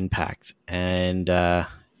Genshin Impact. And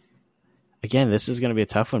again, this is going to be a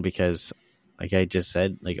tough one because, like I just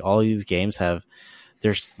said, like all of these games they're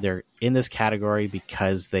in this category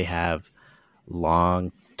because they have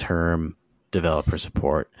long-term developer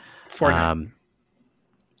support. Fortnite.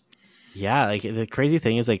 Yeah, like the crazy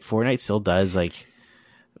thing is, like, Fortnite still does like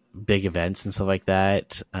big events and stuff like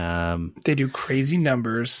that. They do crazy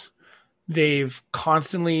numbers. They've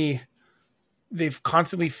constantly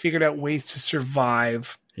figured out ways to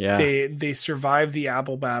survive. Yeah. They survived the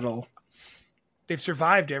Apple battle. They've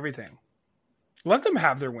survived everything. Let them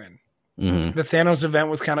have their win. Mm-hmm. The Thanos event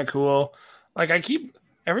was kind of cool. Like,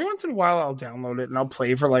 every once in a while I'll download it and I'll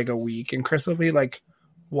play for like a week, and Chris will be like,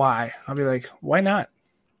 why? I'll be like, why not?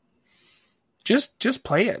 Just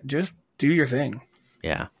play it. Just do your thing.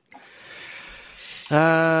 Yeah.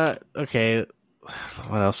 Okay.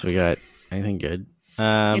 What else we got? Anything good?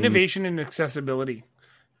 Innovation and accessibility.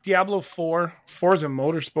 Diablo 4, Forza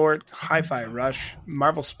Motorsport, Hi-Fi Rush,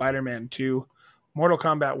 Marvel Spider-Man 2, Mortal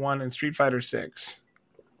Kombat 1, and Street Fighter 6.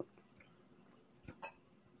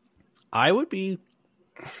 I would be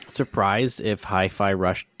surprised if Hi-Fi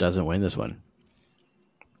Rush doesn't win this one.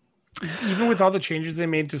 Even with all the changes they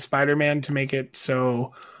made to Spider-Man to make it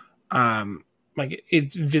so like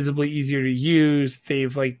it's visibly easier to use,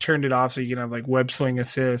 they've like turned it off so you can have like web swing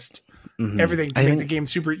assist, everything to make the game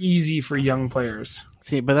super easy for young players.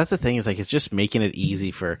 See, but that's the thing, is like it's just making it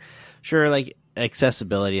easy for like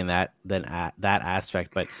accessibility and that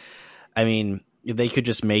aspect. But I mean, they could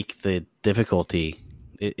just make the difficulty.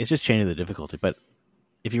 It's just changing the difficulty. But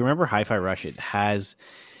if you remember Hi-Fi Rush, it has,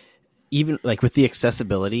 even like with the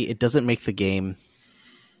accessibility, it doesn't make the game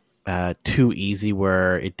too easy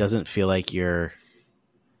where it doesn't feel like you're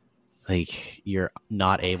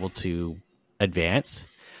not able to advance.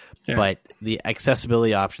 Yeah. But the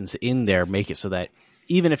accessibility options in there make it so that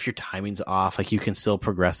even if your timing's off, like you can still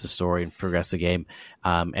progress the story and progress the game.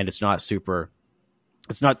 And it's not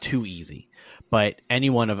too easy, but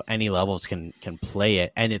anyone of any levels can play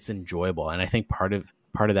it, and it's enjoyable. And I think part of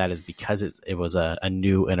part of that is because it was a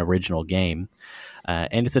new and original game,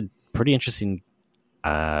 and it's a pretty interesting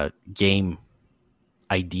game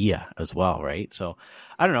idea as well, right? So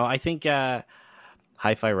I don't know. I think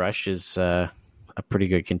Hi-Fi Rush is a pretty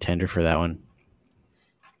good contender for that one.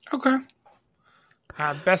 Okay.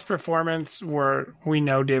 Best performance, we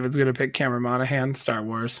know David's going to pick Cameron Monaghan, Star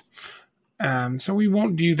Wars. So we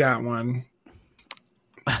won't do that one.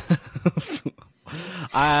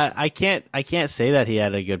 I can't say that he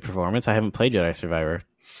had a good performance. I haven't played Jedi Survivor.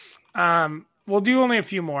 We'll do only a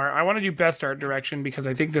few more. I want to do best art direction because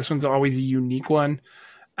I think this one's always a unique one.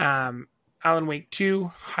 Alan Wake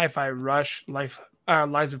 2, Hi-Fi Rush,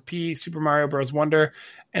 Lies of P, Super Mario Bros. Wonder,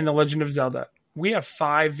 and The Legend of Zelda. We have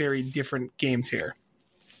 5 very different games here.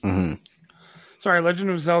 Mm-hmm. Sorry, Legend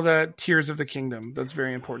of Zelda, Tears of the Kingdom. That's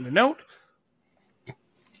very important to note.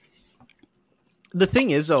 The thing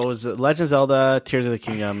is, though, is that Legend of Zelda, Tears of the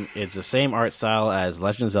Kingdom, it's the same art style as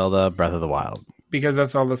Legend of Zelda, Breath of the Wild. Because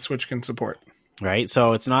that's all the Switch can support. Right?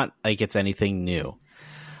 So it's not like it's anything new.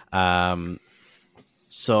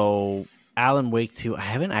 So Alan Wake 2, I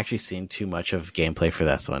haven't actually seen too much of gameplay for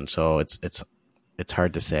this one, so it's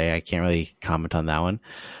hard to say. I can't really comment on that one.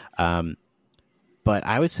 But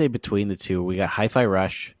I would say between the two, we got Hi-Fi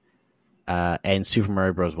Rush and Super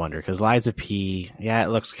Mario Bros. Wonder, because Lies of P, yeah, it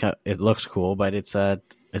looks cool, but it's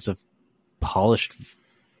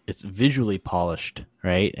visually polished,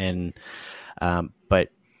 right? And but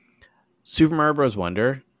Super Mario Bros.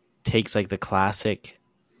 Wonder takes like the classic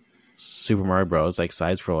Super Mario Bros. Like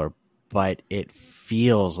side scroller, but it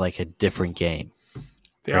feels like a different game.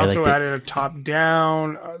 They also added a top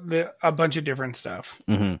down, a bunch of different stuff.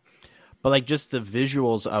 Mm-hmm. But like just the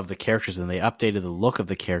visuals of the characters, and they updated the look of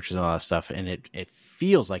the characters and all that stuff, and it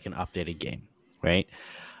feels like an updated game, right?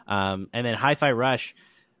 And then Hi-Fi Rush,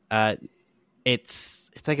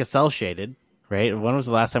 it's like a cell shaded, right? When was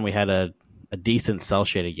the last time we had a decent cell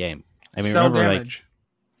shaded game? I mean, Cell Damage.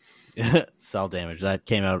 Like Cell Damage, that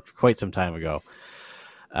came out quite some time ago.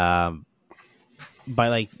 But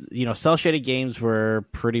like, you know, cell shaded games were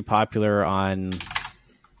pretty popular on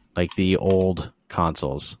like the old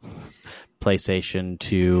consoles, PlayStation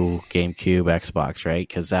 2, GameCube, Xbox, right?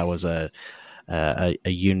 Because that was a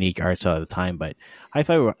unique art style at the time. But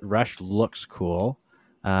Hi-Fi Rush looks cool.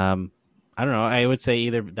 I don't know. I would say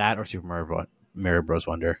either that or Super Mario Bros.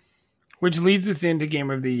 Wonder. Which leads us into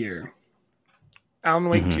Game of the Year. Alan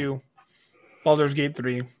Wake 2, Baldur's Gate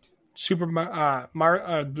 3,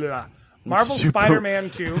 Marvel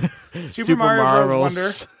Spider-Man 2, Super Mario Bros.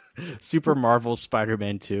 Wonder, Super Marvel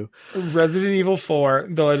Spider-Man 2, Resident Evil 4,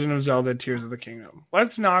 The Legend of Zelda, Tears of the Kingdom.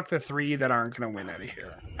 Let's knock the 3 that aren't going to win out of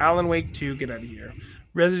here. Alan Wake 2, get out of here.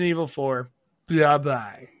 Resident Evil 4, blah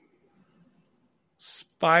blah.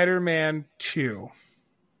 Spider-Man 2.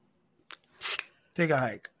 Take a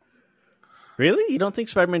hike. Really? You don't think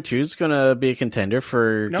Spider-Man 2 is going to be a contender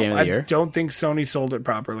for Game of the Year? I don't think Sony sold it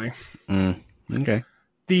properly. Okay.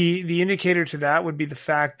 The indicator to that would be the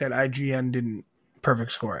fact that IGN didn't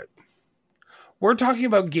perfect score it. We're talking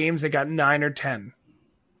about games that got 9 or 10.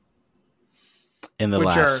 In the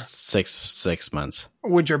last six months.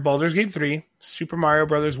 Which are Baldur's Gate 3, Super Mario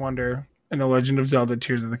Bros. Wonder, and The Legend of Zelda,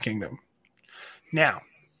 Tears of the Kingdom. Now,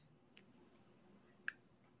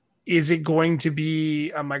 is it going to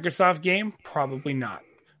be a Microsoft game? Probably not.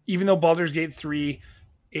 Even though Baldur's Gate 3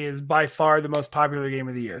 is by far the most popular game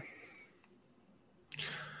of the year.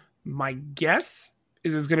 My guess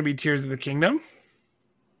is it's going to be Tears of the Kingdom.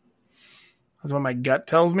 That's what my gut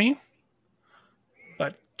tells me.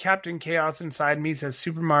 But Captain Chaos inside me says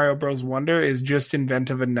Super Mario Bros. Wonder is just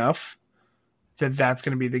inventive enough that that's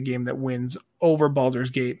going to be the game that wins over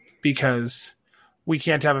Baldur's Gate, because we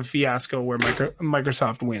can't have a fiasco where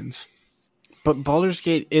Microsoft wins. But Baldur's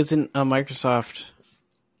Gate isn't a Microsoft.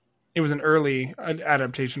 It was an early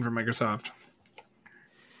adaptation for Microsoft.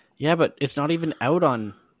 Yeah, but it's not even out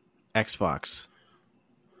on Xbox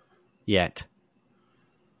yet.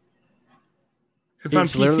 It's on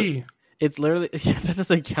PC. It's literally that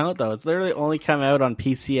doesn't count though. It's literally only come out on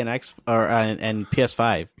PC and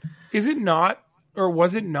PS5. Is it not, or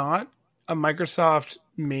was it not a Microsoft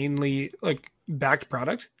mainly like backed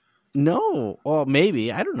product? No. Well,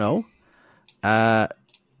 maybe, I don't know. I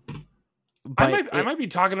might be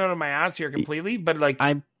talking out of my ass here completely, but like,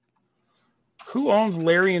 who owns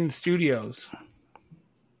Larian Studios?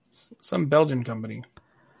 Some Belgian company.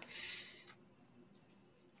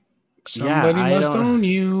 Somebody must own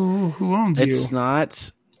you. Who owns you? It's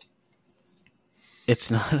not.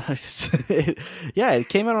 Yeah, it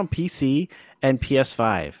came out on PC and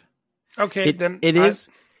PS5. Okay, then it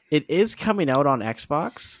is coming out on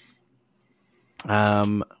Xbox.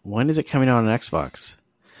 When is it coming out on Xbox?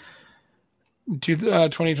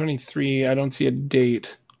 2023. I don't see a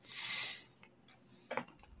date.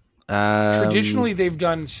 Traditionally, they've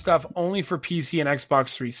done stuff only for PC and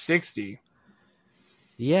Xbox 360.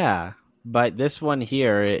 Yeah, but this one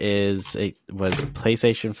here was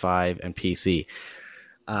PlayStation 5 and PC.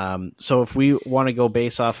 So if we want to go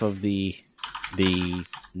based off of the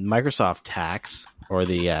Microsoft tax or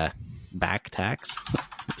the back tax,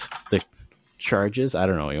 the charges, I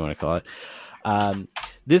don't know what you want to call it.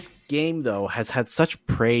 This game, though, has had such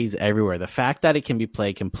praise everywhere. The fact that it can be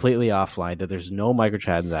played completely offline, that there's no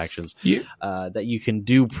microtransactions, that you can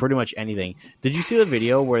do pretty much anything. Did you see the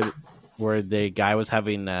video where the guy was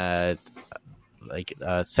having a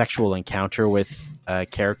sexual encounter with a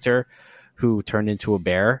character who turned into a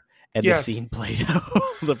bear, and the scene played out?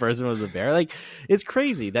 The person was a bear. Like, it's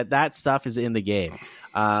crazy that stuff is in the game.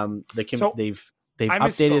 They've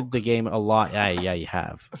updated the game a lot. Yeah, you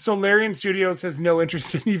have. So Larian Studios has no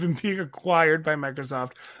interest in even being acquired by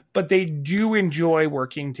Microsoft, but they do enjoy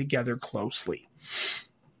working together closely.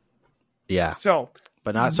 Yeah.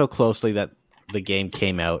 But not so closely that the game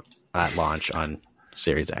came out at launch on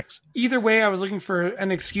Series X. Either way, I was looking for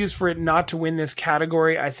an excuse for it not to win this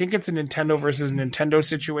category. I think it's a Nintendo versus Nintendo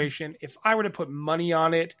situation. If I were to put money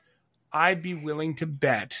on it, I'd be willing to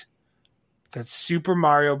bet that Super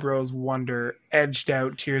Mario Bros. Wonder edged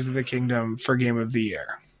out Tears of the Kingdom for Game of the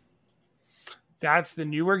Year. That's the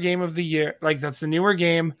newer game of the year. That's the newer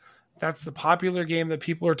game. That's the popular game that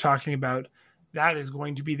people are talking about. That is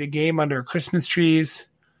going to be the game under Christmas trees.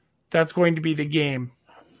 That's going to be the game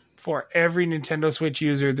for every Nintendo Switch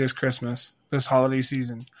user this Christmas, this holiday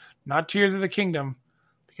season. Not Tears of the Kingdom,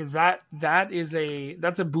 because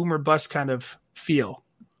that's a boomer bust kind of feel,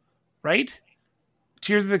 right?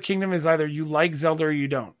 Tears of the Kingdom is either you like Zelda or you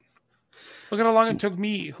don't. Look at how long it took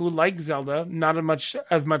me, who liked Zelda, not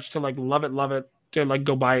as much to love it, to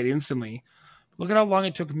go buy it instantly. Look at how long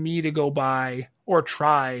it took me to go buy or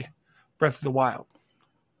try Breath of the Wild.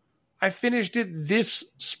 I finished it this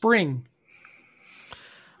spring.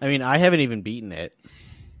 I mean, I haven't even beaten it.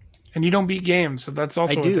 And you don't beat games, so that's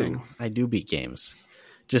also a thing. I do beat games.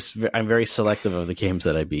 I'm very selective of the games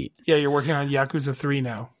that I beat. Yeah, you're working on Yakuza 3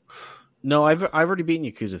 now. No, I've already beaten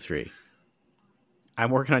Yakuza 3.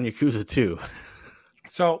 I'm working on Yakuza 2.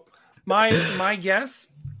 So my guess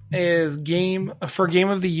is game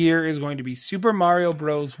of the year is going to be Super Mario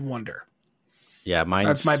Bros. Wonder. Yeah,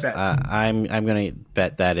 that's my bet. I'm going to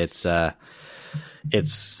bet that it's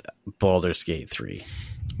Baldur's Gate 3.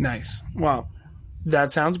 Nice. Well,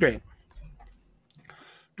 that sounds great.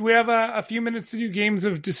 Do we have a few minutes to do games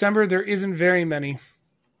of December? There isn't very many.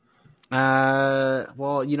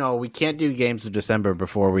 Well, we can't do games of December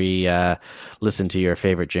before we listen to your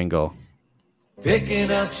favorite jingle.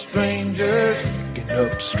 Picking up strangers. Let me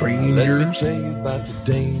tell you about the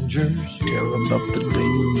dangers. Tell them about the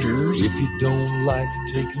dangers. If you don't like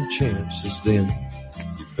taking chances, then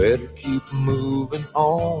you better keep moving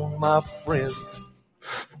on, my friend.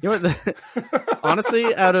 You know what?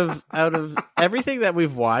 Honestly, out of everything that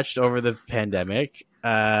we've watched over the pandemic,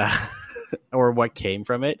 or what came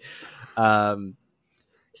from it,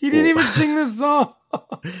 he didn't even sing this song.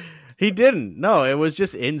 He didn't. No, it was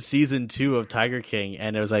just in season 2 of Tiger King,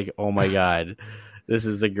 and it was like, oh my god, this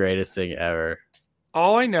is the greatest thing ever.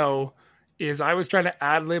 All I know is I was trying to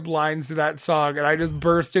ad-lib lines to that song, and I just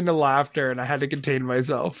burst into laughter, and I had to contain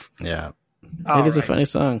myself. Yeah, it is a funny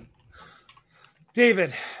song.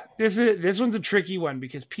 David, this one's a tricky one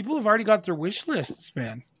because people have already got their wish lists,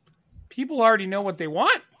 man. People already know what they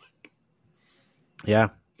want. Yeah.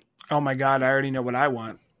 Oh my god, I already know what I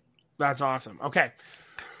want. That's awesome. Okay.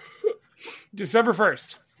 December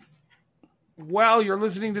 1st. While you're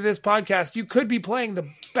listening to this podcast, you could be playing the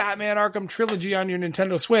Batman Arkham Trilogy on your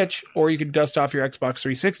Nintendo Switch, or you could dust off your Xbox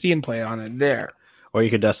 360 and play it on it there. Or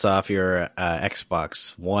you could dust off your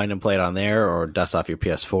Xbox One and play it on there, or dust off your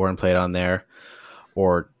PS4 and play it on there,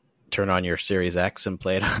 or turn on your Series X and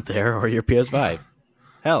play it on there, or your PS5.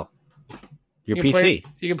 Hell, your PC.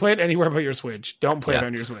 You can play it anywhere but your Switch. Don't play it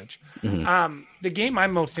on your Switch. Mm-hmm. The game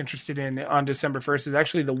I'm most interested in on December 1st is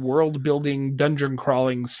actually the world-building,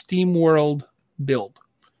 dungeon-crawling SteamWorld build.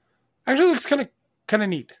 Actually looks kind of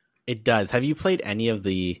neat. It does. Have you played any of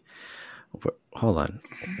the... Hold on.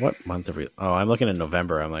 What month are we... Oh, I'm looking at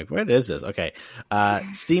November. I'm like, what is this? Okay.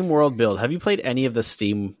 SteamWorld build. Have you played any of the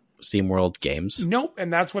SteamWorld games? Nope,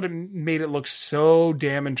 and that's what made it look so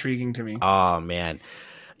damn intriguing to me. Oh, man.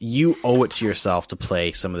 You owe it to yourself to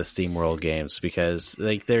play some of the SteamWorld games because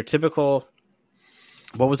they're typical...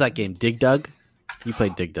 What was that game? Dig Dug? You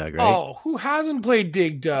played Dig Dug, right? Oh, who hasn't played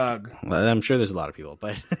Dig Dug? Well, I'm sure there's a lot of people,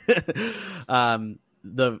 but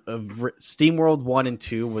the SteamWorld 1 and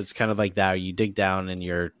 2 was kind of like that. You dig down and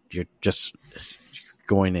you're just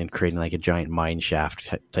going and creating like a giant mine shaft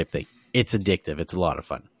type thing. It's addictive. It's a lot of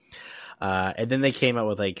fun. And then they came out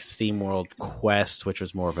with like SteamWorld Quest, which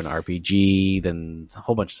was more of an RPG than a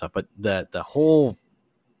whole bunch of stuff. But the whole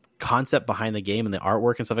concept behind the game and the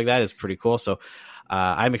artwork and stuff like that is pretty cool. So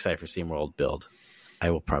I'm excited for SteamWorld Build. I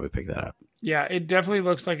will probably pick that up. Yeah, it definitely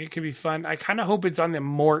looks like it could be fun. I kind of hope it's on the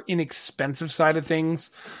more inexpensive side of things.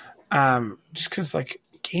 Just because like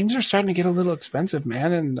games are starting to get a little expensive,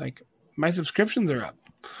 man. And like my subscriptions are up.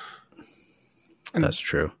 And, that's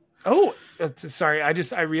true. Oh, sorry.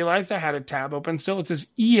 I realized I had a tab open still. It says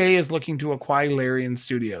EA is looking to acquire Larian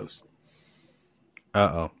Studios.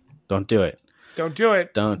 Uh-oh. Don't do it. Don't do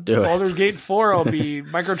it. Don't do it. Baldur's Gate 4 will be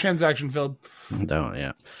microtransaction filled. Don't,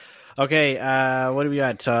 yeah. Okay, what do we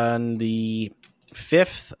got? On the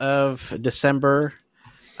 5th of December,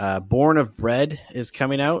 Born of Bread is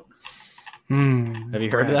coming out. Have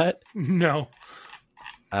you heard of that? No.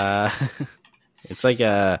 It's like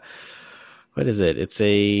a... What is it? It's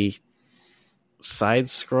a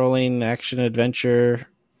side-scrolling action-adventure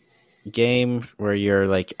game where you're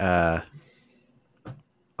like a...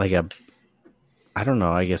 I don't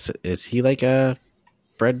know, I guess... Is he like a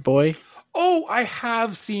bread boy? Oh, I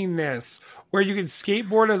have seen this where you can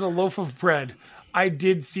skateboard as a loaf of bread. I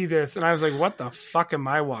did see this, and I was like, what the fuck am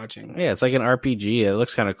I watching? Yeah, it's like an RPG. It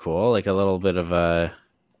looks kind of cool, like a little bit of a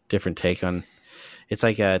different take on... It's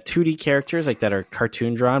like 2D characters like that are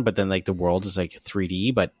cartoon drawn, but then like the world is like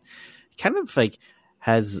 3D, but kind of like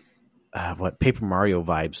has Paper Mario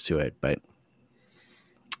vibes to it, but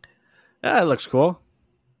it looks cool.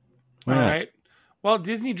 All right. Well,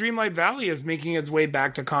 Disney Dreamlight Valley is making its way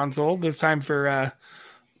back to console, this time for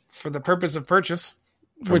the purpose of purchase.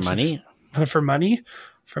 For money? For money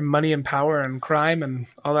and power and crime and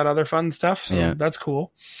all that other fun stuff. So that's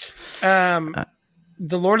cool. The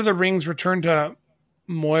Lord of the Rings Return to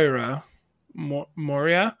Moria.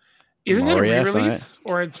 Isn't it a re-release?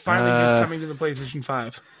 Or it's finally just coming to the PlayStation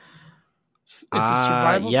 5? It's a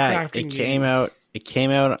survival crafting game. It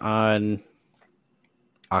came out on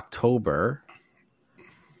October.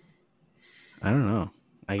 I don't know.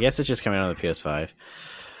 I guess it's just coming out on the PS5.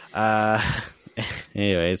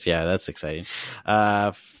 Anyways, yeah, that's exciting.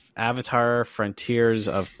 Avatar Frontiers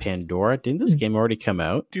of Pandora. Didn't this game already come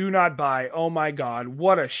out? Do not buy. Oh my god,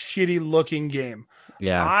 what a shitty looking game.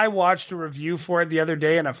 Yeah. I watched a review for it the other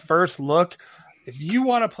day, and a first look, if you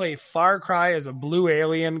want to play Far Cry as a blue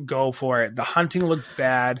alien, go for it. The hunting looks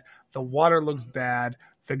bad. The water looks bad.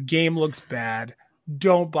 The game looks bad.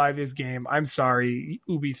 Don't buy this game. I'm sorry,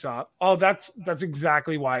 Ubisoft. Oh, that's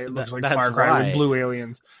exactly why it looks like Far Cry with blue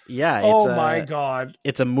aliens. Yeah. My god.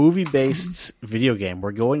 It's a movie-based video game.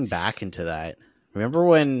 We're going back into that. Remember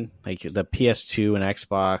when like the PS2 and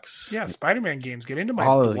Xbox? Yeah, Spider-Man games get into my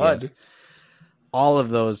blood. All of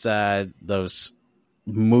those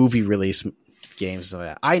movie release games.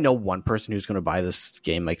 I know one person who's going to buy this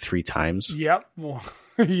game like 3 times. Yep. Well,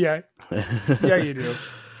 yeah. Yeah, you do.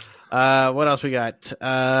 What else we got?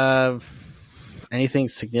 Anything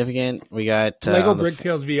significant? We got Lego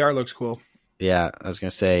Bricktales VR looks cool. Yeah, I was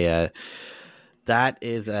gonna say that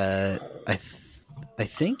is I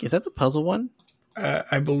think is that the puzzle one?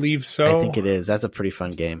 I believe so. I think it is. That's a pretty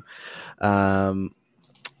fun game. On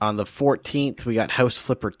the 14th, we got House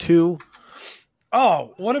Flipper 2.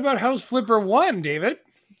 Oh, what about House Flipper 1, David?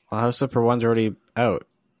 Well, House Flipper 1's already out.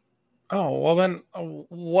 Oh, well then,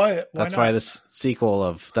 what? That's why the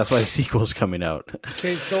sequel's coming out.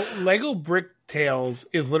 Okay, so Lego Bricktales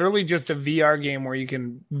is literally just a VR game where you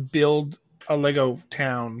can build a Lego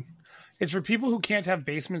town. It's for people who can't have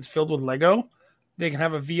basements filled with Lego. They can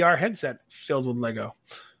have a VR headset filled with Lego.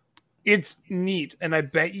 It's neat, and I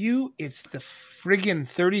bet you it's the friggin'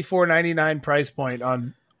 $34.99 price point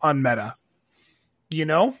on Meta. You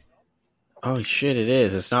know? Oh shit! It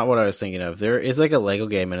is. It's not what I was thinking of. There is like a Lego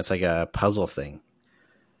game, and it's like a puzzle thing.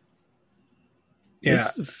 Yeah,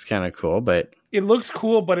 it's kind of cool, but it looks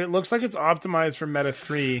cool. But it looks like it's optimized for Meta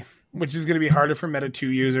 3, which is going to be harder for Meta 2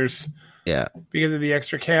 users. Yeah, because of the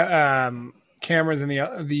extra cameras and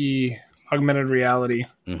the augmented reality.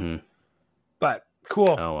 Mm-hmm. But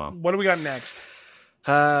cool. Oh well. What do we got next?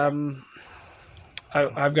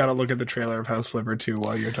 I've got to look at the trailer of House Flipper 2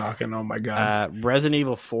 while you're talking. Oh my god. Resident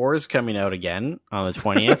Evil 4 is coming out again on the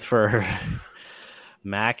 20th for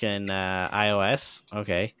Mac and iOS.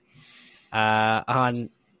 Okay. For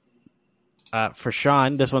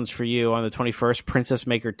Sean, this one's for you. On the 21st, Princess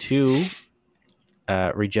Maker 2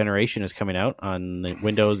 Regeneration is coming out on the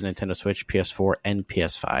Windows, Nintendo Switch, PS4, and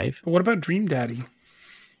PS5. But what about Dream Daddy?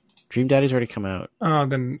 Dream Daddy's already come out. Oh,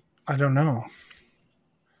 then I don't know.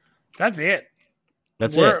 That's it.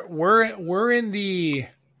 That's it. We're in the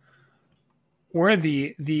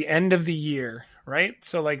end of the year, right?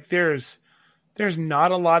 So like there's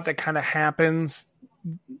not a lot that kind of happens.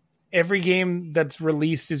 Every game that's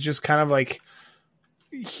released is just kind of like,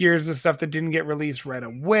 here's the stuff that didn't get released right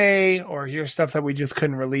away, or here's stuff that we just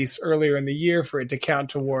couldn't release earlier in the year for it to count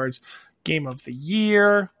towards game of the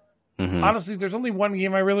year. Mm-hmm. Honestly, there's only one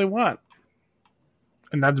game I really want,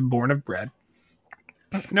 and that's Born of Bread.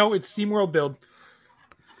 No, it's SteamWorld Build.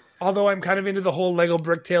 Although I'm kind of into the whole Lego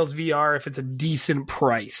Bricktales VR if it's a decent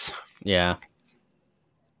price. Yeah.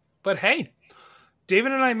 But hey,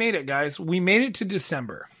 David and I made it, guys. We made it to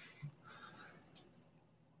December.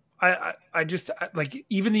 I just, like,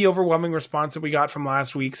 even the overwhelming response that we got from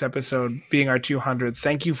last week's episode being our 200th,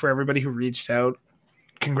 thank you for everybody who reached out,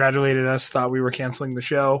 congratulated us, thought we were canceling the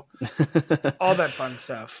show, all that fun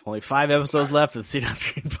stuff. Only 5 episodes left of the Scene on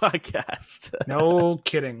Screen podcast. No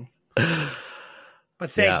kidding.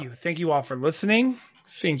 But thank you. Thank you all for listening.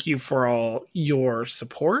 Thank you for all your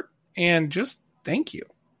support, and just thank you.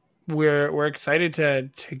 We're excited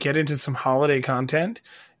to get into some holiday content.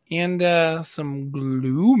 And some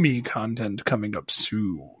gloomy content coming up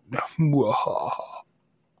soon. I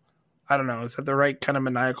don't know. Is that the right kind of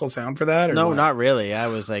maniacal sound for that? Or no, what? Not really. I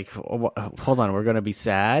was like, hold on. We're going to be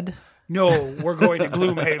sad? No, we're going to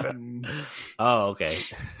Gloomhaven. Oh, okay.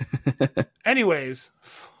 Anyways,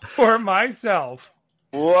 for myself.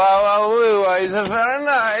 Wow, is very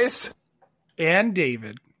nice. And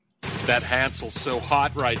David. That Hansel's so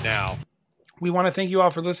hot right now. We want to thank you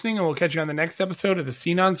all for listening, and we'll catch you on the next episode of the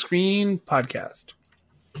Scene on Screen podcast.